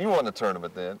is the one you won the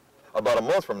tournament then? About a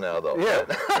month from now, though. Yeah,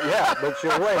 yeah, but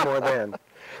she'll weigh more then.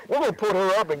 We're going to put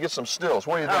her up and get some stills.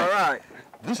 What do you think? All right.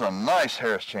 This is a nice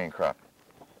Harris chain crappie.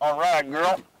 All right,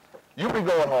 girl. You'll be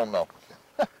going home, though.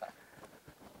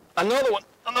 Another one.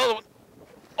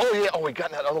 Oh, yeah. Oh, he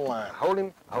got that other line. Hold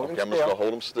him Okay, I'm just still. going to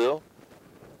hold him still.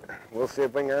 We'll see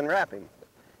if we can unwrap him.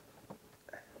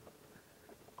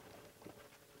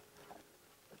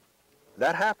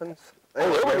 That happens. Oh,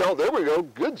 there we go. There we go.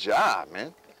 Good job,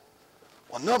 man.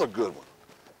 Another good one.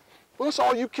 Well, that's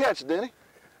all you catch, Denny.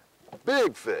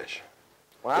 Big fish.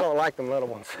 Well, I don't like them little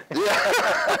ones.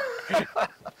 Yeah.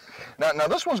 now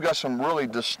this one's got some really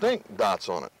distinct dots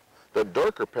on it. That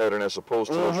darker pattern as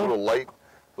opposed to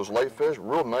those light fish,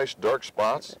 real nice dark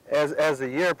spots. As the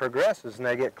year progresses and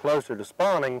they get closer to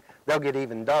spawning, they'll get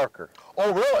even darker.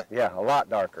 Oh, really? Yeah, a lot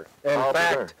darker. In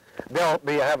fact, they'll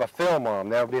have a film on them.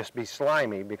 They'll just be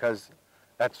slimy because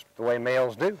that's the way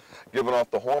males do. Giving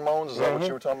off the hormones, is that what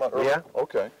you were talking about earlier? Yeah.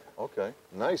 Okay, okay.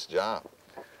 Nice job.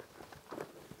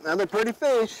 Another pretty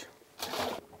fish.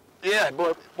 Yeah,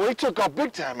 boy, he took off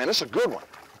big time, man. That's a good one.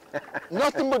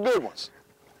 Nothing but good ones.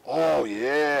 Oh,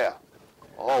 yeah.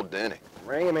 Oh, Denny.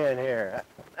 Bring him in here.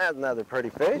 That's another pretty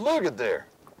fish. Look at there.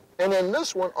 And then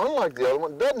this one, unlike the other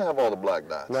one, doesn't have all the black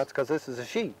dots. And that's because this is a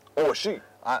sheep. Oh, a sheep.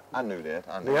 I knew that.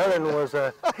 I knew the other one was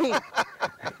a heat.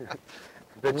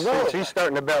 But No. she's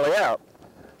starting to belly out.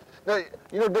 Now,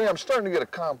 you know, Denny, I'm starting to get a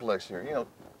complex here. You know,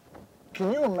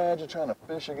 can you imagine trying to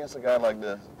fish against a guy like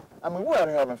this? I mean, we're out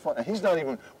here having fun,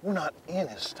 and we're not in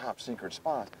his top secret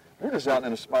spot. We're just out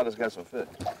in a spot that's got some fish.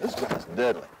 This guy's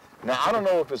deadly. Now, I don't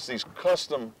know if it's these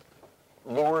custom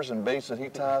lures and baits that he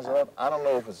ties up. I don't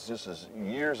know if it's just his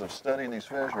years of studying these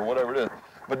fish or whatever it is.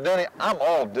 But Denny, I'm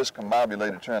all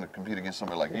discombobulated trying to compete against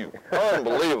somebody like you.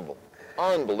 Unbelievable.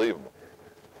 Unbelievable.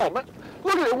 Oh, man,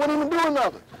 look at it. It wasn't even doing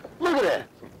nothing. Look at that.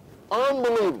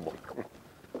 Unbelievable.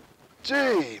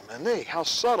 Gee, man, how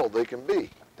subtle they can be.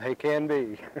 They can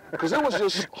be. Because it was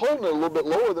just holding it a little bit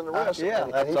lower than the rest. Yeah,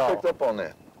 and that's he all. picked up on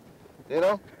that. You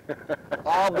know?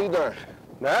 I'll be darned.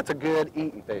 Now, that's a good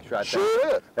eating fish right there.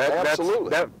 Sure is. Absolutely.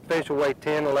 That fish will weigh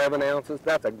 10, 11 ounces.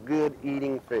 That's a good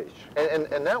eating fish.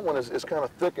 And that one is kind of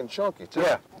thick and chunky, too.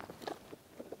 Yeah.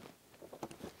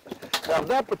 Now,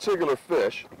 that particular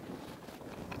fish,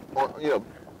 you know,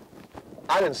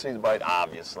 I didn't see the bite,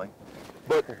 obviously,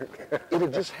 but it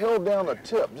had just held down the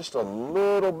tip just a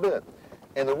little bit.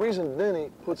 And the reason Denny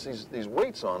puts these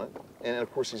weights on it, and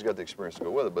of course he's got the experience to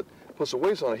go with it, but puts the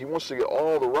weights on it, he wants to get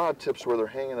all the rod tips where they're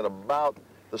hanging at about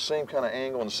the same kind of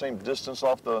angle and the same distance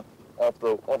off the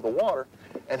water.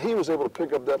 And he was able to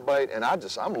pick up that bite, and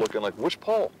I'm looking like, which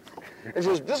pole? And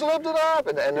just lift it up,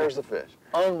 and there's the fish.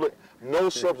 No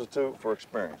substitute for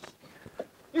experience.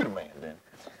 You the man,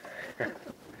 Denny.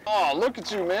 Oh, look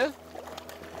at you, man.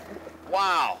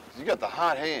 Wow, you got the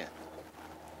hot hand.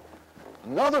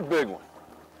 Another big one.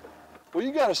 Well,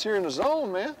 you got us here in the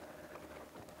zone, man.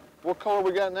 What color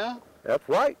we got now? That's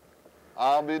white.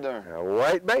 I'll be darned. A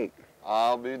white bait.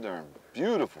 I'll be darned.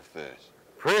 Beautiful fish.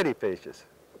 Pretty fishes.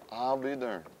 I'll be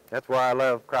darned. That's why I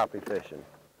love crappie fishing.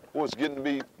 Well, it's getting to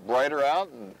be brighter out,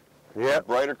 and Yep.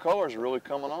 brighter colors are really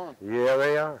coming on. Yeah,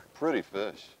 they are. Pretty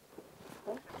fish.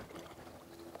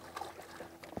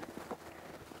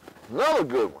 Another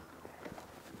good one.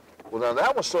 Well, now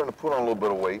that one's starting to put on a little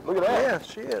bit of weight. Look at that. Yeah,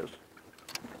 she is.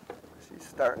 She's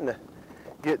starting to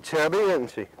get chubby,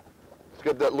 isn't she? It's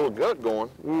got that little gut going.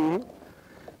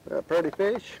 Mm-hmm. A pretty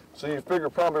fish. So you figure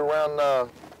probably around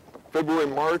February,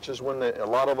 March is when a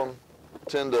lot of them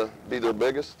tend to be their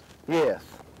biggest? Yes.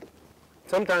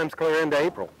 Sometimes clear into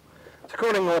April. It's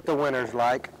according to what the winter's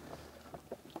like.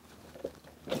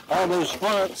 All those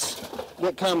fronts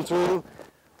that come through,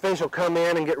 fish will come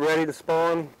in and get ready to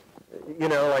spawn, you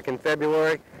know, like in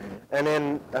February, and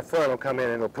then a front will come in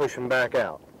and it'll push them back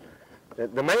out.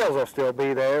 The males will still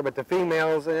be there, but the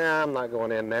females, I'm not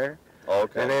going in there.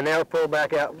 Okay. And then they'll pull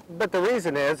back out. But the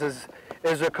reason is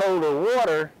the colder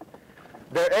water,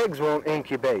 their eggs won't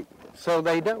incubate, so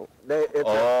they don't.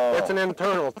 It's an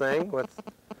internal thing with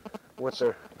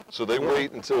their. So they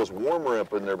wait until it's warmer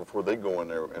up in there before they go in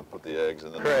there and put the eggs,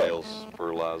 and then Correct. the males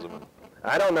fertilize them.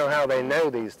 I don't know how they know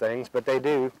these things, but they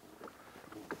do.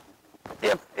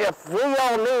 If we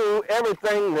all knew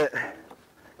everything that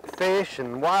fish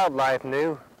and wildlife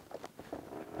knew,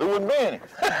 there wouldn't be any.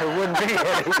 there wouldn't be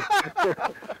any.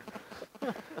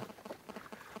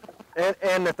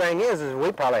 And the thing is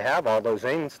we probably have all those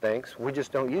instincts. We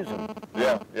just don't use them.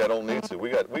 Yeah, don't need to. We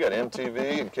got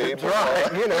MTV and cable. Right,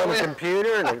 you know, the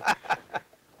computer.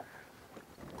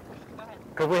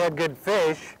 Because we had good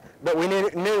fish, but we knew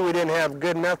we didn't have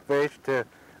good enough fish to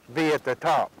be at the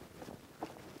top.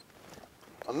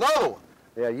 Another one.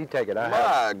 Yeah, you take it.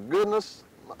 My goodness.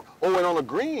 Oh, and on a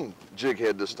green jig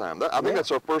head this time. I think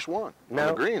that's our first one. No. On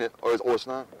the green, it's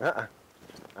not. I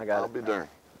got I'll it. be darned.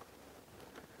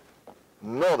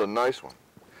 Another nice one.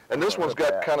 And this one's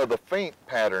got kind of the faint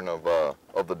pattern of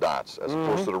of the dots, as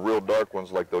opposed to the real dark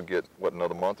ones, like they'll get, what,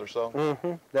 another month or so?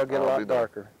 They'll get a lot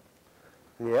darker.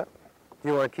 Yep.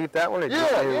 You want to keep that one, or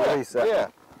release that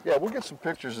one? Yeah, we'll get some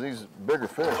pictures of these bigger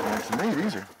fish. I mean, to me,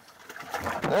 these are...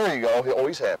 There you go. Oh,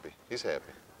 he's happy. He's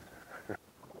happy.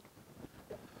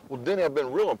 Well, Denny, I've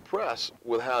been real impressed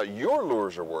with how your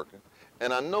lures are working.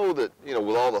 And I know that, you know,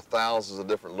 with all the thousands of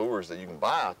different lures that you can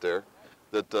buy out there,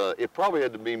 that it probably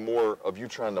had to be more of you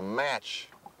trying to match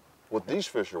what these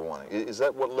fish are wanting. Is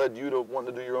that what led you to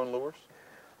wanting to do your own lures?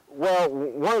 Well,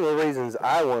 one of the reasons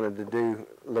I wanted to do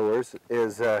lures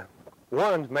is,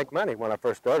 one, to make money when I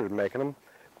first started making them.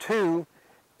 Two,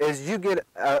 is you get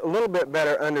a little bit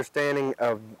better understanding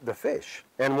of the fish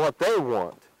and what they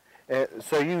want.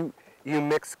 So you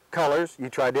mix colors, you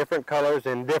try different colors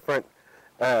and different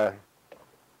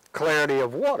clarity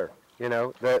of water. You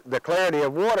know, the clarity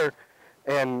of water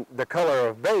and the color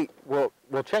of bait will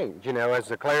change. You know, as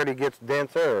the clarity gets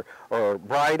denser or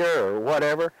brighter or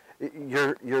whatever,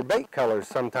 your bait colors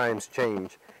sometimes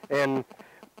change. And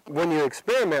when you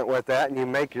experiment with that and you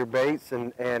make your baits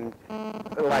and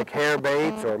like hair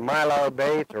baits or mylar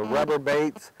baits or rubber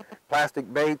baits,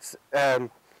 plastic baits,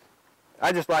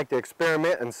 I just like to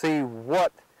experiment and see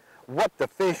what the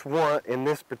fish want in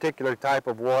this particular type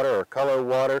of water or color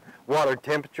water. Water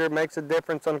temperature makes a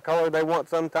difference on the color they want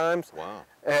sometimes. Wow.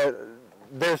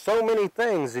 There's so many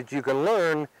things that you can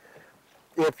learn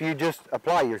if you just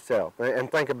apply yourself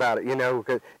and think about it. You know,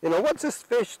 what's this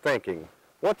fish thinking?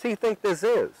 What's he think this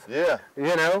is? Yeah.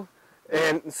 You know?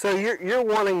 And so you're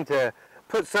wanting to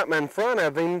put something in front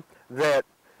of him that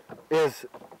is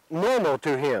normal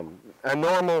to him, a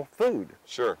normal food.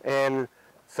 Sure. And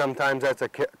sometimes that's a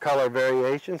color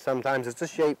variation, sometimes it's a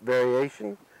shape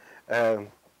variation. And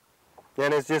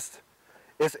it's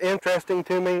interesting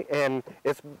to me, and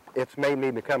it's made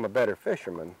me become a better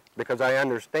fisherman because I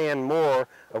understand more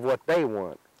of what they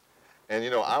want. And you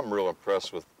know, I'm real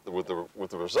impressed with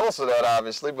the results of that,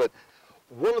 obviously, but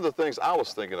one of the things I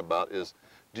was thinking about is,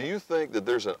 do you think that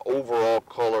there's an overall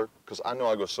color? Because I know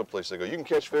I go someplace, they go, you can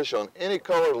catch fish on any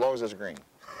color as long as it's green.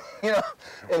 You know,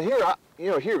 and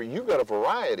here you've got a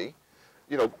variety.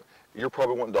 You know, you're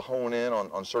probably wanting to hone in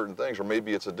on certain things, or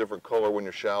maybe it's a different color when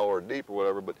you're shallow or deep or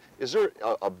whatever, but is there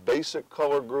a basic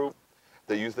color group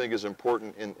that you think is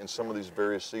important in some of these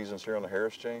various seasons here on the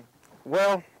Harris chain?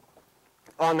 Well,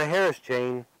 on the Harris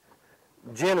chain,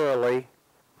 generally,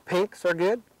 pinks are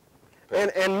good.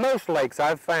 And most lakes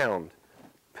I've found,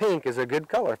 pink is a good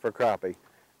color for crappie.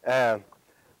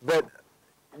 But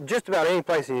just about any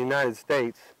place in the United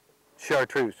States,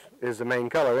 chartreuse is the main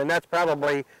color. And that's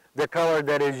probably the color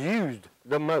that is used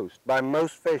the most by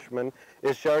most fishermen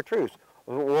is chartreuse.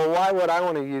 Well, why would I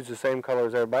want to use the same color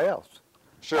as everybody else?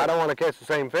 Sure. I don't want to catch the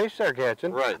same fish they're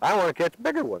catching. Right. I want to catch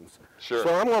bigger ones. Sure.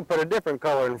 So I'm going to put a different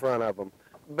color in front of them.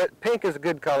 But pink is a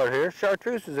good color here.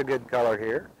 Chartreuse is a good color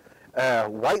here.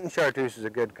 White and chartreuse is a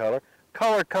good color.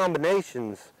 Color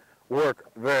combinations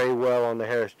work very well on the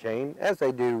Harris chain, as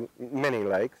they do many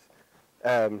lakes.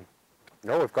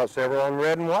 We've caught several on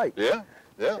red and white. Yeah,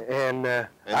 yeah. And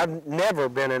I've never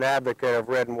been an advocate of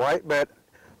red and white, but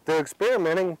through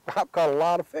experimenting, I've caught a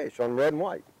lot of fish on red and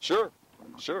white. Sure,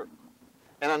 sure.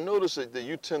 And I noticed that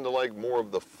you tend to like more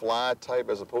of the fly type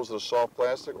as opposed to the soft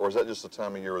plastic, or is that just the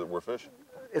time of year that we're fishing?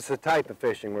 It's the type of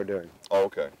fishing we're doing. Oh,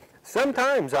 okay.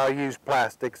 Sometimes I'll use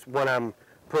plastics when I'm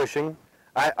pushing.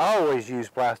 I always use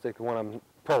plastic when I'm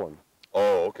pulling.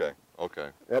 Oh, okay,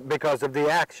 okay. Because of the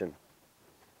action.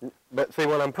 But see,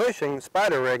 when I'm pushing,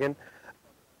 spider rigging,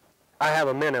 I have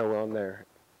a minnow on there.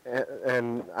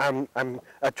 And I'm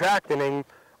attracting him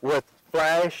with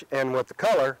flash and with the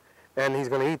color, and he's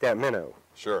going to eat that minnow.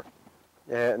 Sure.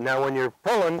 Now when you're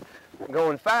pulling,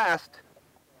 going fast,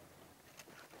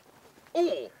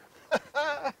 ooh.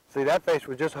 See, that fish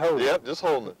was just holding it. Yep, just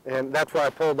holding it. And that's why I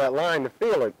pulled that line to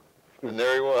feel it. And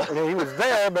there he was. And he was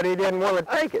there, but he didn't want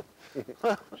to take it.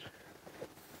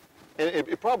 And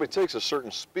it probably takes a certain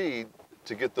speed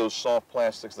to get those soft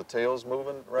plastics, the tails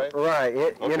moving, right? Right.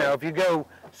 Okay. You know, if you go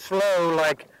slow,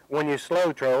 like when you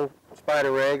slow troll,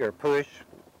 spider rig or push,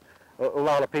 a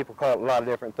lot of people call it a lot of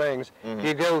different things. Mm-hmm.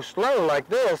 You go slow like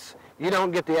this, you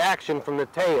don't get the action from the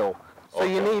tail. So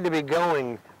you need to be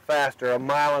going faster, a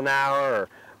mile an hour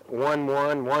or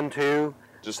 1.1, 1.2,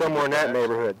 Just somewhere in that action.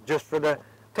 neighborhood, just for the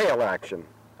tail action,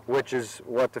 which is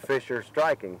what the fish are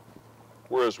striking.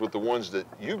 Whereas with the ones that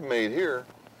you've made here,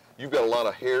 you've got a lot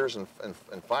of hairs and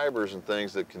fibers and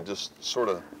things that can just sort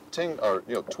of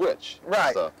twitch. Right.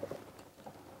 And stuff.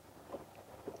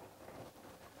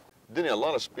 Denny, a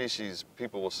lot of species,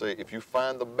 people will say, if you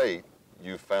find the bait,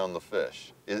 you found the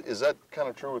fish. Is that kind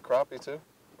of true with crappie too?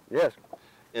 Yes.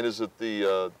 And is it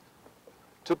the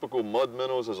typical mud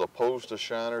minnows as opposed to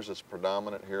shiners that's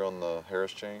predominant here on the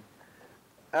Harris chain?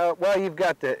 Well, you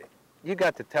got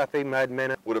the toughy mud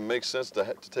minnow. Would it make sense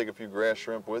to take a few grass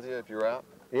shrimp with you if you're out?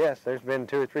 Yes, there's been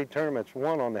 2 or 3 tournaments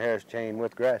won on the Harris chain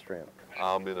with grass shrimp.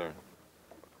 I'll be there.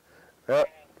 Well,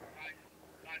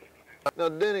 now,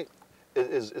 Denny,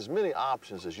 as many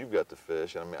options as you've got to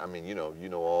fish, I mean, you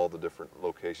know all the different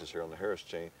locations here on the Harris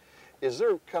chain. Is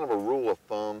there kind of a rule of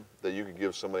thumb that you could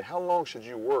give somebody? How long should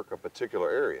you work a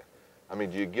particular area? I mean,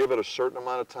 do you give it a certain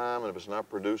amount of time, and if it's not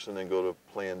producing, then go to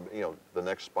plan, the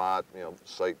next spot,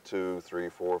 site 2, 3,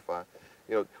 4, 5?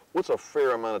 What's a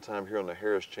fair amount of time here on the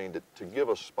Harris chain to give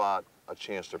a spot a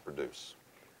chance to produce?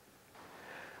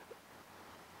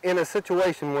 In a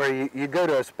situation where you go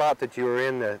to a spot that you were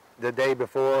in the day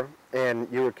before and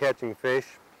you were catching fish,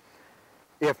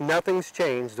 if nothing's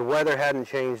changed, the weather hadn't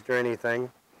changed or anything,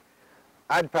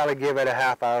 I'd probably give it a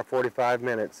half hour, 45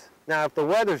 minutes. Now, if the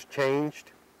weather's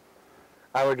changed,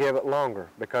 I would give it longer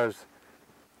because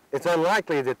it's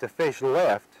unlikely that the fish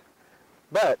left,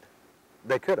 but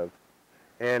they could have.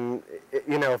 And,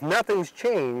 if nothing's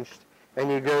changed and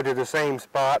you go to the same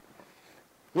spot,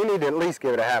 you need to at least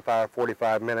give it a half hour,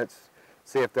 45 minutes,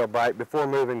 see if they'll bite before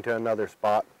moving to another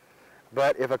spot.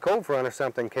 But if a cold front or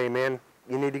something came in,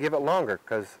 you need to give it longer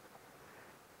because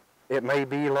it may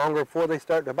be longer before they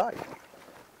start to bite.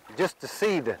 Just to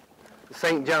see the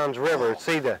St. Johns River,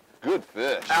 see the good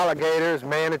fish, alligators,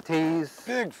 manatees,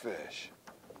 big fish,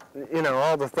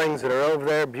 all the things that are over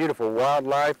there, beautiful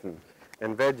wildlife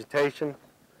and vegetation.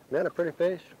 Isn't that a pretty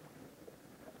fish?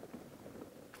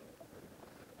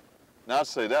 Now, I'd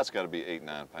say that's got to be 8,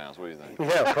 9 pounds. What do you think?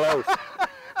 Yeah, close.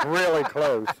 Really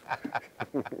close.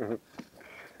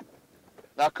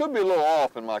 Now, I could be a little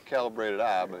off in my calibrated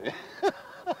eye, but...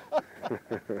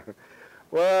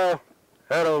 Well,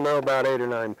 I don't know about 8 or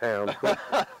 9 pounds,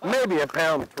 but maybe a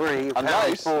pound 3, a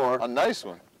pound 4. A nice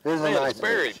one. This is a nice it's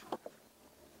buried. fish.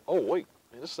 Oh, wait.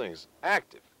 Man, this thing's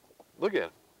active. Look at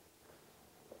it.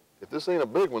 If this ain't a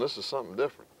big one, this is something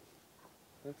different.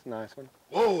 That's a nice one.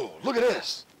 Whoa, look at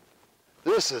this.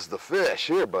 This is the fish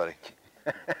here, buddy.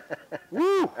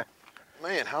 Woo!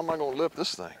 Man, how am I going to lift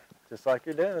this thing? Just like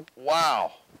you're doing.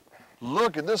 Wow.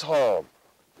 Look at this hog.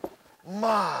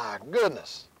 My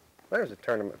goodness. There's a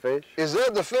tournament fish. Is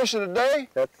that the fish of the day?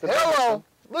 That's the Hello.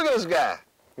 Look at this guy.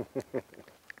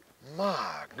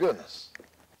 My goodness.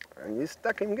 And you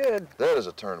stuck him good. That is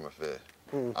a tournament fish.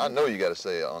 Mm-hmm. I know you got to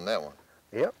say it on that one.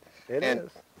 Yep, it and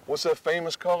is. What's that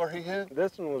famous color he had?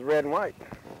 This one was red and white.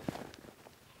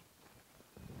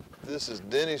 This is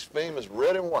Denny's famous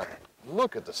red and white.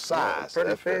 Look at the size.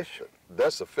 Pretty of that fish.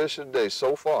 That's the fish of the day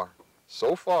so far.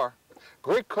 So far.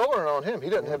 Great coloring on him. He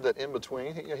doesn't have that in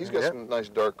between. He's got some nice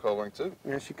dark coloring too.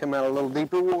 Yeah, she come out a little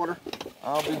deeper water.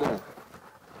 I'll be done.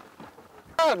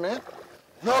 All right, man.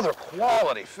 Another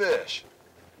quality fish.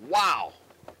 Wow.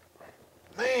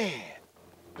 Man,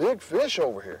 big fish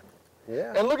over here.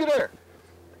 Yeah. And look at there.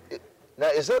 Now,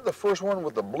 is that the first one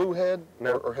with the blue head?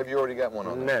 No. Or have you already got one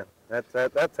on there? No,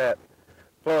 that's that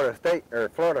Florida State, or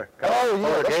Florida color. Oh, yeah,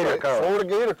 Florida that's Gator right. color. Florida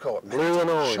Gator color. Blue and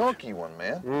orange. Chunky one,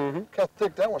 man. Mm-hmm. Look how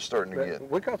thick that one's starting to get.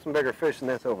 We caught some bigger fish than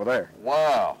this over there.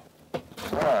 Wow.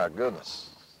 My goodness.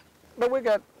 But we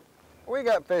got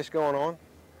fish going on.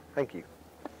 Thank you.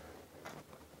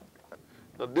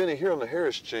 Now, Denny, here on the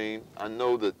Harris chain, I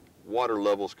know that water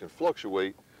levels can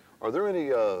fluctuate. Are there any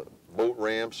boat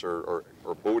ramps or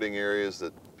boating areas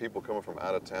that people coming from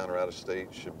out of town or out of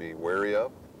state should be wary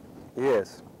of?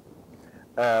 Yes.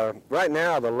 Right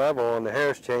now, the level on the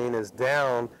Harris chain is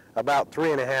down about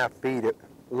 3.5 feet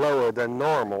lower than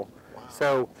normal. Wow.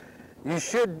 So you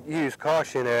should use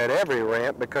caution at every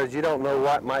ramp because you don't know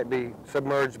what might be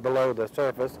submerged below the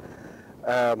surface.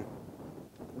 The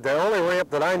only ramp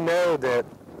that I know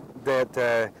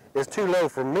that is too low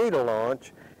for me to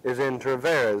launch is in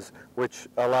Traveras, which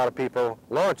a lot of people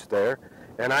launch there.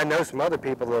 And I know some other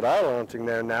people that are launching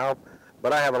there now,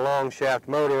 but I have a long shaft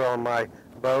motor on my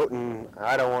boat, and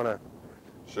I don't want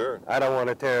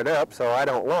to tear it up, so I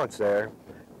don't launch there.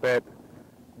 But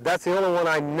that's the only one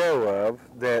I know of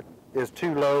that is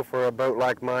too low for a boat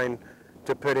like mine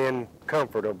to put in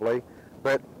comfortably.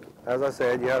 But as I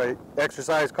said, you got to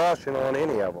exercise caution on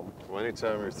any of them. Well,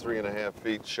 anytime you're 3.5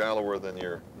 feet shallower than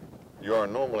you are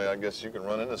normally, I guess you can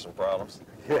run into some problems.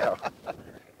 Yeah.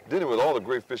 Denny, with all the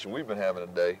great fishing we've been having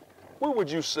today, where would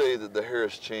you say that the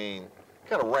Harris chain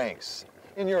kind of ranks,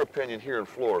 in your opinion, here in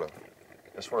Florida,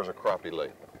 as far as a crappie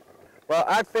lake? Well,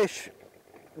 I fish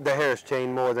the Harris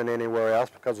chain more than anywhere else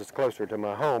because it's closer to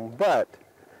my home, but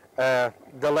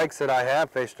the lakes that I have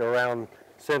fished around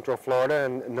Central Florida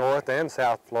and North and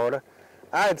South Florida,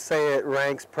 I'd say it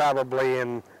ranks probably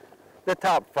in The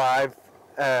top 5,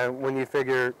 when you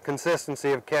figure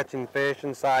consistency of catching fish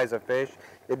and size of fish,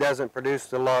 it doesn't produce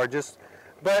the largest,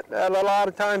 but a lot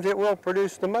of times it will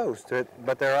produce the most.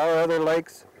 But there are other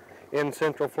lakes in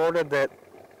Central Florida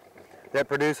that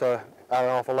produce an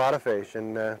awful lot of fish,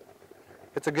 and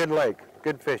it's a good lake,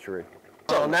 good fishery.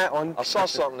 On that one, I saw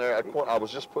something there. I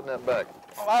was just putting that back.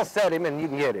 oh, I'll set him and you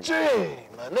can get him. Gee,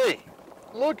 my knee.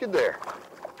 Look at there.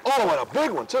 Oh, and a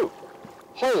big one, too.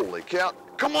 Holy cow.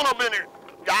 Come on up in here.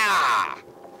 Ah,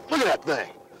 look at that thing.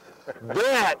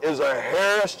 That is a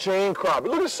Harris chain crappie.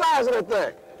 Look at the size of that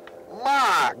thing.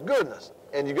 My goodness.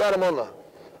 And you got him on the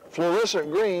fluorescent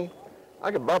green.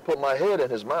 I could about put my head in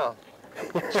his mouth.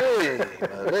 Gee,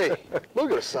 my knee.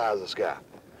 Look at the size of this guy.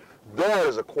 That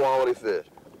is a quality fish.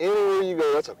 Anywhere you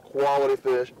go, that's a quality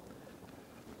fish.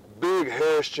 Big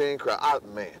Harris chain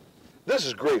crappie. Man, this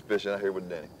is great fishing out here with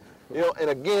Denny. You know, and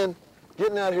again,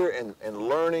 getting out here and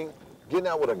learning, getting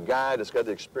out with a guy that's got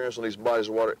the experience on these bodies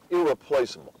of water,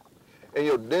 irreplaceable. And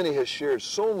you know, Denny has shared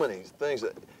so many things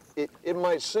that it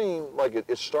might seem like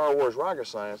it's Star Wars rocket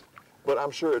science, but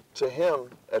I'm sure to him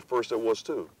at first it was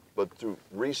too. But through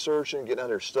researching, getting out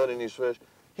there studying these fish,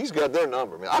 he's got their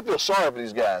number, man. I feel sorry for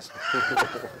these guys.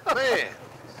 Man,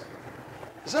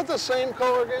 is that the same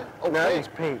color again? Oh, No, pink.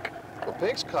 it's pink. Well,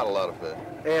 pink's caught a lot of fish.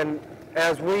 And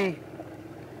as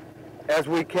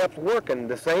we kept working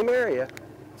the same area,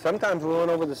 sometimes we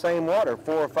went over the same water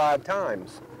 4 or 5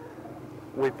 times.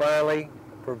 We finally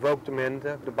provoked them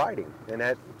into biting,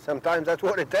 and sometimes that's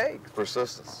what it takes.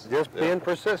 Persistence. Just being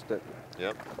persistent.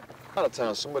 Yep. A lot of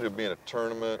times somebody will be in a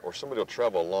tournament or somebody will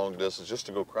travel a long distance just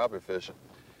to go crappie fishing,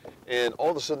 and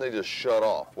all of a sudden they just shut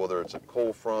off, whether it's a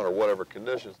cold front or whatever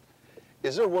conditions.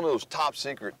 Is there one of those top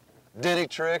secret Denny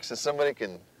tricks that somebody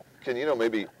can you know,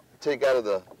 maybe take out of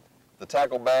the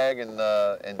tackle bag and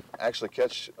actually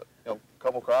catch, you know, a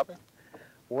couple crappie?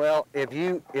 Well, if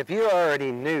you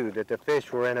already knew that the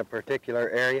fish were in a particular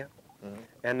area,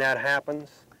 and that happens,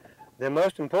 the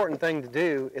most important thing to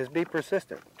do is be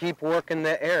persistent. Keep working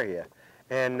the area,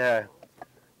 and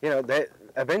you know,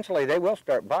 eventually they will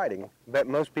start biting. But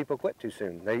most people quit too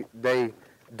soon. They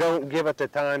don't give it the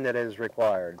time that is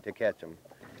required to catch them.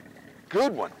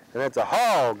 Good one. And it's a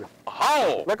hog. A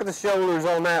hog. Look at the shoulders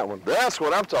on that one. That's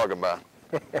what I'm talking about.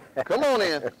 Come on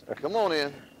in. Come on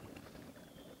in.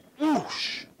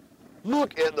 Whoosh.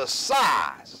 Look at the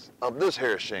size of this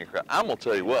Harris chain crab. I'm going to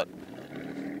tell you what.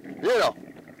 You know,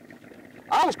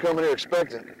 I was coming here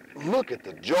expecting, look at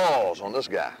the jaws on this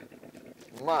guy.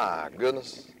 My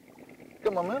goodness.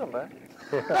 Get momentum, man.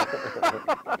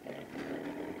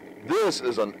 This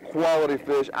is a quality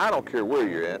fish. I don't care where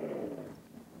you're at.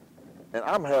 And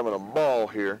I'm having a ball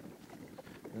here.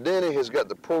 Denny has got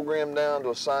the program down to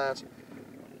a science.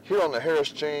 Here on the Harris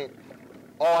chain,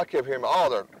 I kept hearing,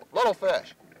 they're little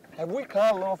fish. Have we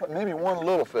caught a little fish? Maybe one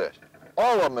little fish.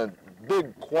 All of them are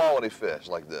big quality fish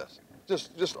like this.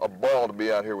 Just a ball to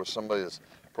be out here with somebody that's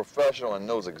professional and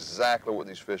knows exactly what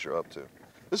these fish are up to.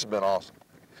 This has been awesome.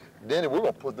 Denny, we're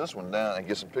going to put this one down and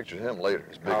get some pictures of him later,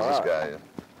 as big as this guy is.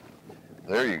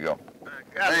 There you go.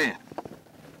 Man.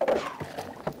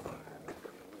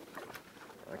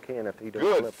 I can if he doesn't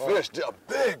Good flip fish, a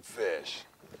big fish.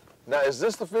 Now, is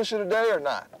this the fish of the day or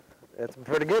not? It's a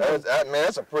pretty good one. Man,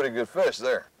 that's a pretty good fish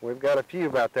there. We've got a few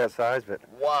about that size, but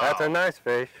Wow. that's a nice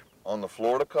fish. On the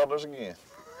Florida colors again.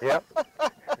 Yep.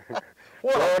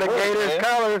 What Florida a fish, Gators man.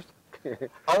 colors.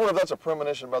 I wonder if that's a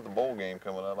premonition about the bowl game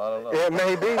coming up. I don't know. It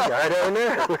may be. I don't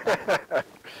know.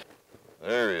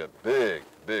 There you go.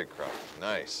 Big crappie.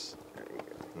 Nice.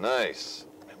 Nice.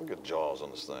 Man, we got jaws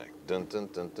on this thing. Dun, dun,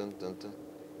 dun, dun, dun, dun.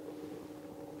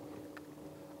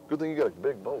 Good thing you got a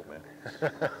big boat, man.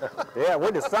 Yeah,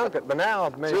 we'd have sunk it, but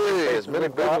now maybe. Gee, as many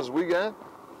big ones as we got.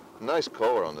 Nice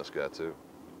color on this guy, too.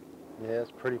 Yeah, it's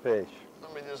a pretty fish.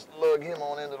 Let me just lug him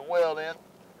on into the well then.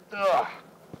 Ugh.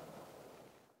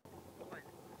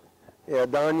 Yeah,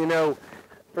 Don, you know,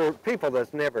 for people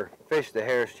that's never fished the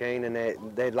Harris chain and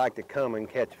they'd like to come and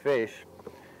catch fish,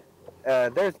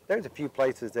 there's a few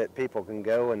places that people can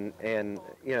go and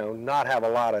you know, not have a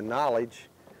lot of knowledge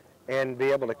and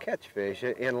be able to catch fish.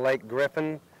 In Lake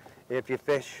Griffin, if you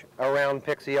fish around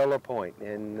Pixiola Point,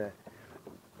 and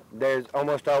there's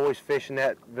almost always fish in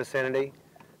that vicinity,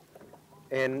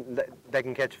 and they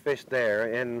can catch fish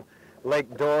there. In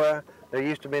Lake Dora, there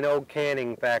used to be an old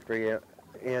canning factory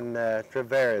in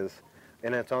Traveras,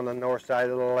 and it's on the north side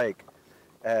of the lake,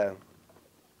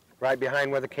 right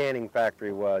behind where the canning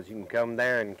factory was. You can come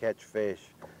there and catch fish.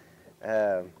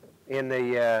 In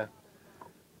the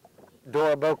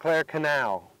Dora Beauclair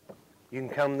Canal, you can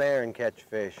come there and catch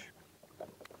fish.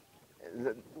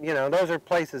 You know, those are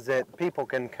places that people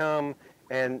can come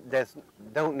and that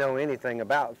don't know anything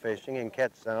about fishing and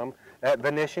catch some at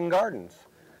Venetian Gardens,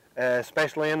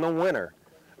 especially in the winter.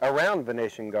 Around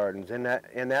Venetian Gardens in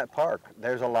that park,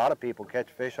 there's a lot of people catch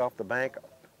fish off the bank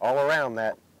all around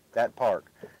that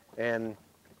park. And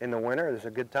in the winter, there's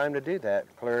a good time to do that,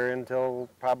 clear until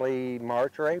probably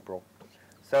March or April.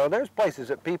 So there's places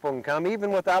that people can come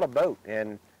even without a boat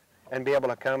and be able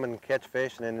to come and catch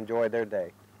fish and enjoy their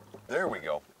day. There we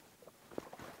go.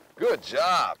 Good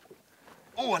job.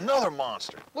 Oh, another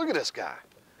monster. Look at this guy.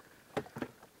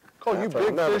 Call you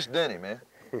Big Fish Denny, man.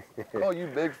 Call you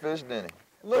Big Fish Denny.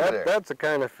 Look at there. That's the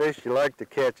kind of fish you like to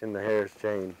catch in the Harris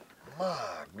chain. My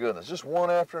goodness, just one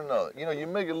after another. You know, you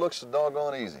make it look so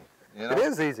doggone easy. You know? It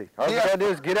is easy. All you gotta do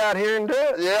is get out here and do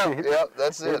it. Yeah,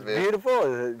 that's it, man. Beautiful.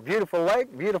 It's a beautiful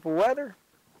lake, beautiful weather.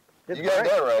 You got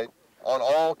that right. On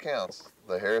all counts,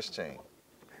 the Harris chain.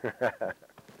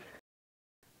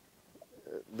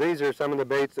 These are some of the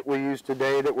baits that we used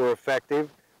today that were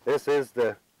effective. This is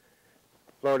the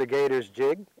Florida Gators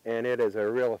jig, and it is a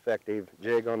real effective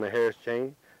jig on the Harris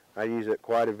chain. I use it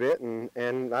quite a bit,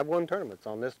 and I've won tournaments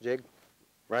on this jig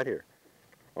right here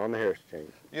on the Harris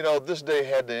chain. You know, this day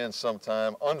had to end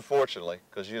sometime, unfortunately,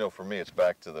 because, you know, for me it's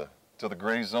back to the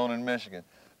gray zone in Michigan.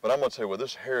 But I'm going to tell you what,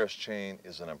 this Harris chain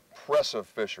is an impressive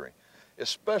fishery,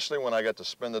 especially when I got to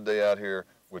spend the day out here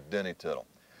with Denny Tittle.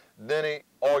 Denny,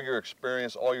 all your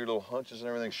experience, all your little hunches and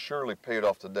everything surely paid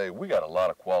off today. We got a lot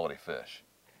of quality fish.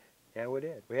 Yeah, we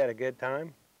did. We had a good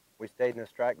time. We stayed in the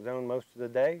strike zone most of the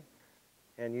day,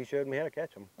 and you showed me how to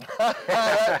catch them.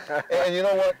 And you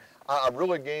know what? I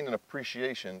really gained an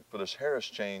appreciation for this Harris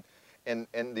chain and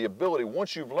the ability,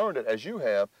 once you've learned it, as you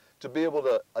have, to be able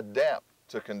to adapt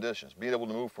to conditions, being able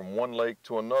to move from one lake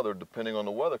to another depending on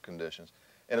the weather conditions.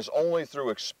 And it's only through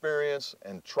experience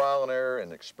and trial and error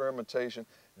and experimentation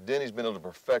Denny's been able to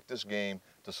perfect this game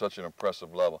to such an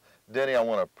impressive level. Denny, I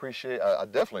want to appreciate, I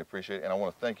definitely appreciate it, and I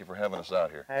want to thank you for having us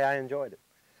out here. Hey, I enjoyed it.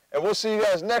 And we'll see you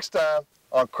guys next time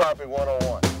on Crappie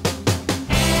 101.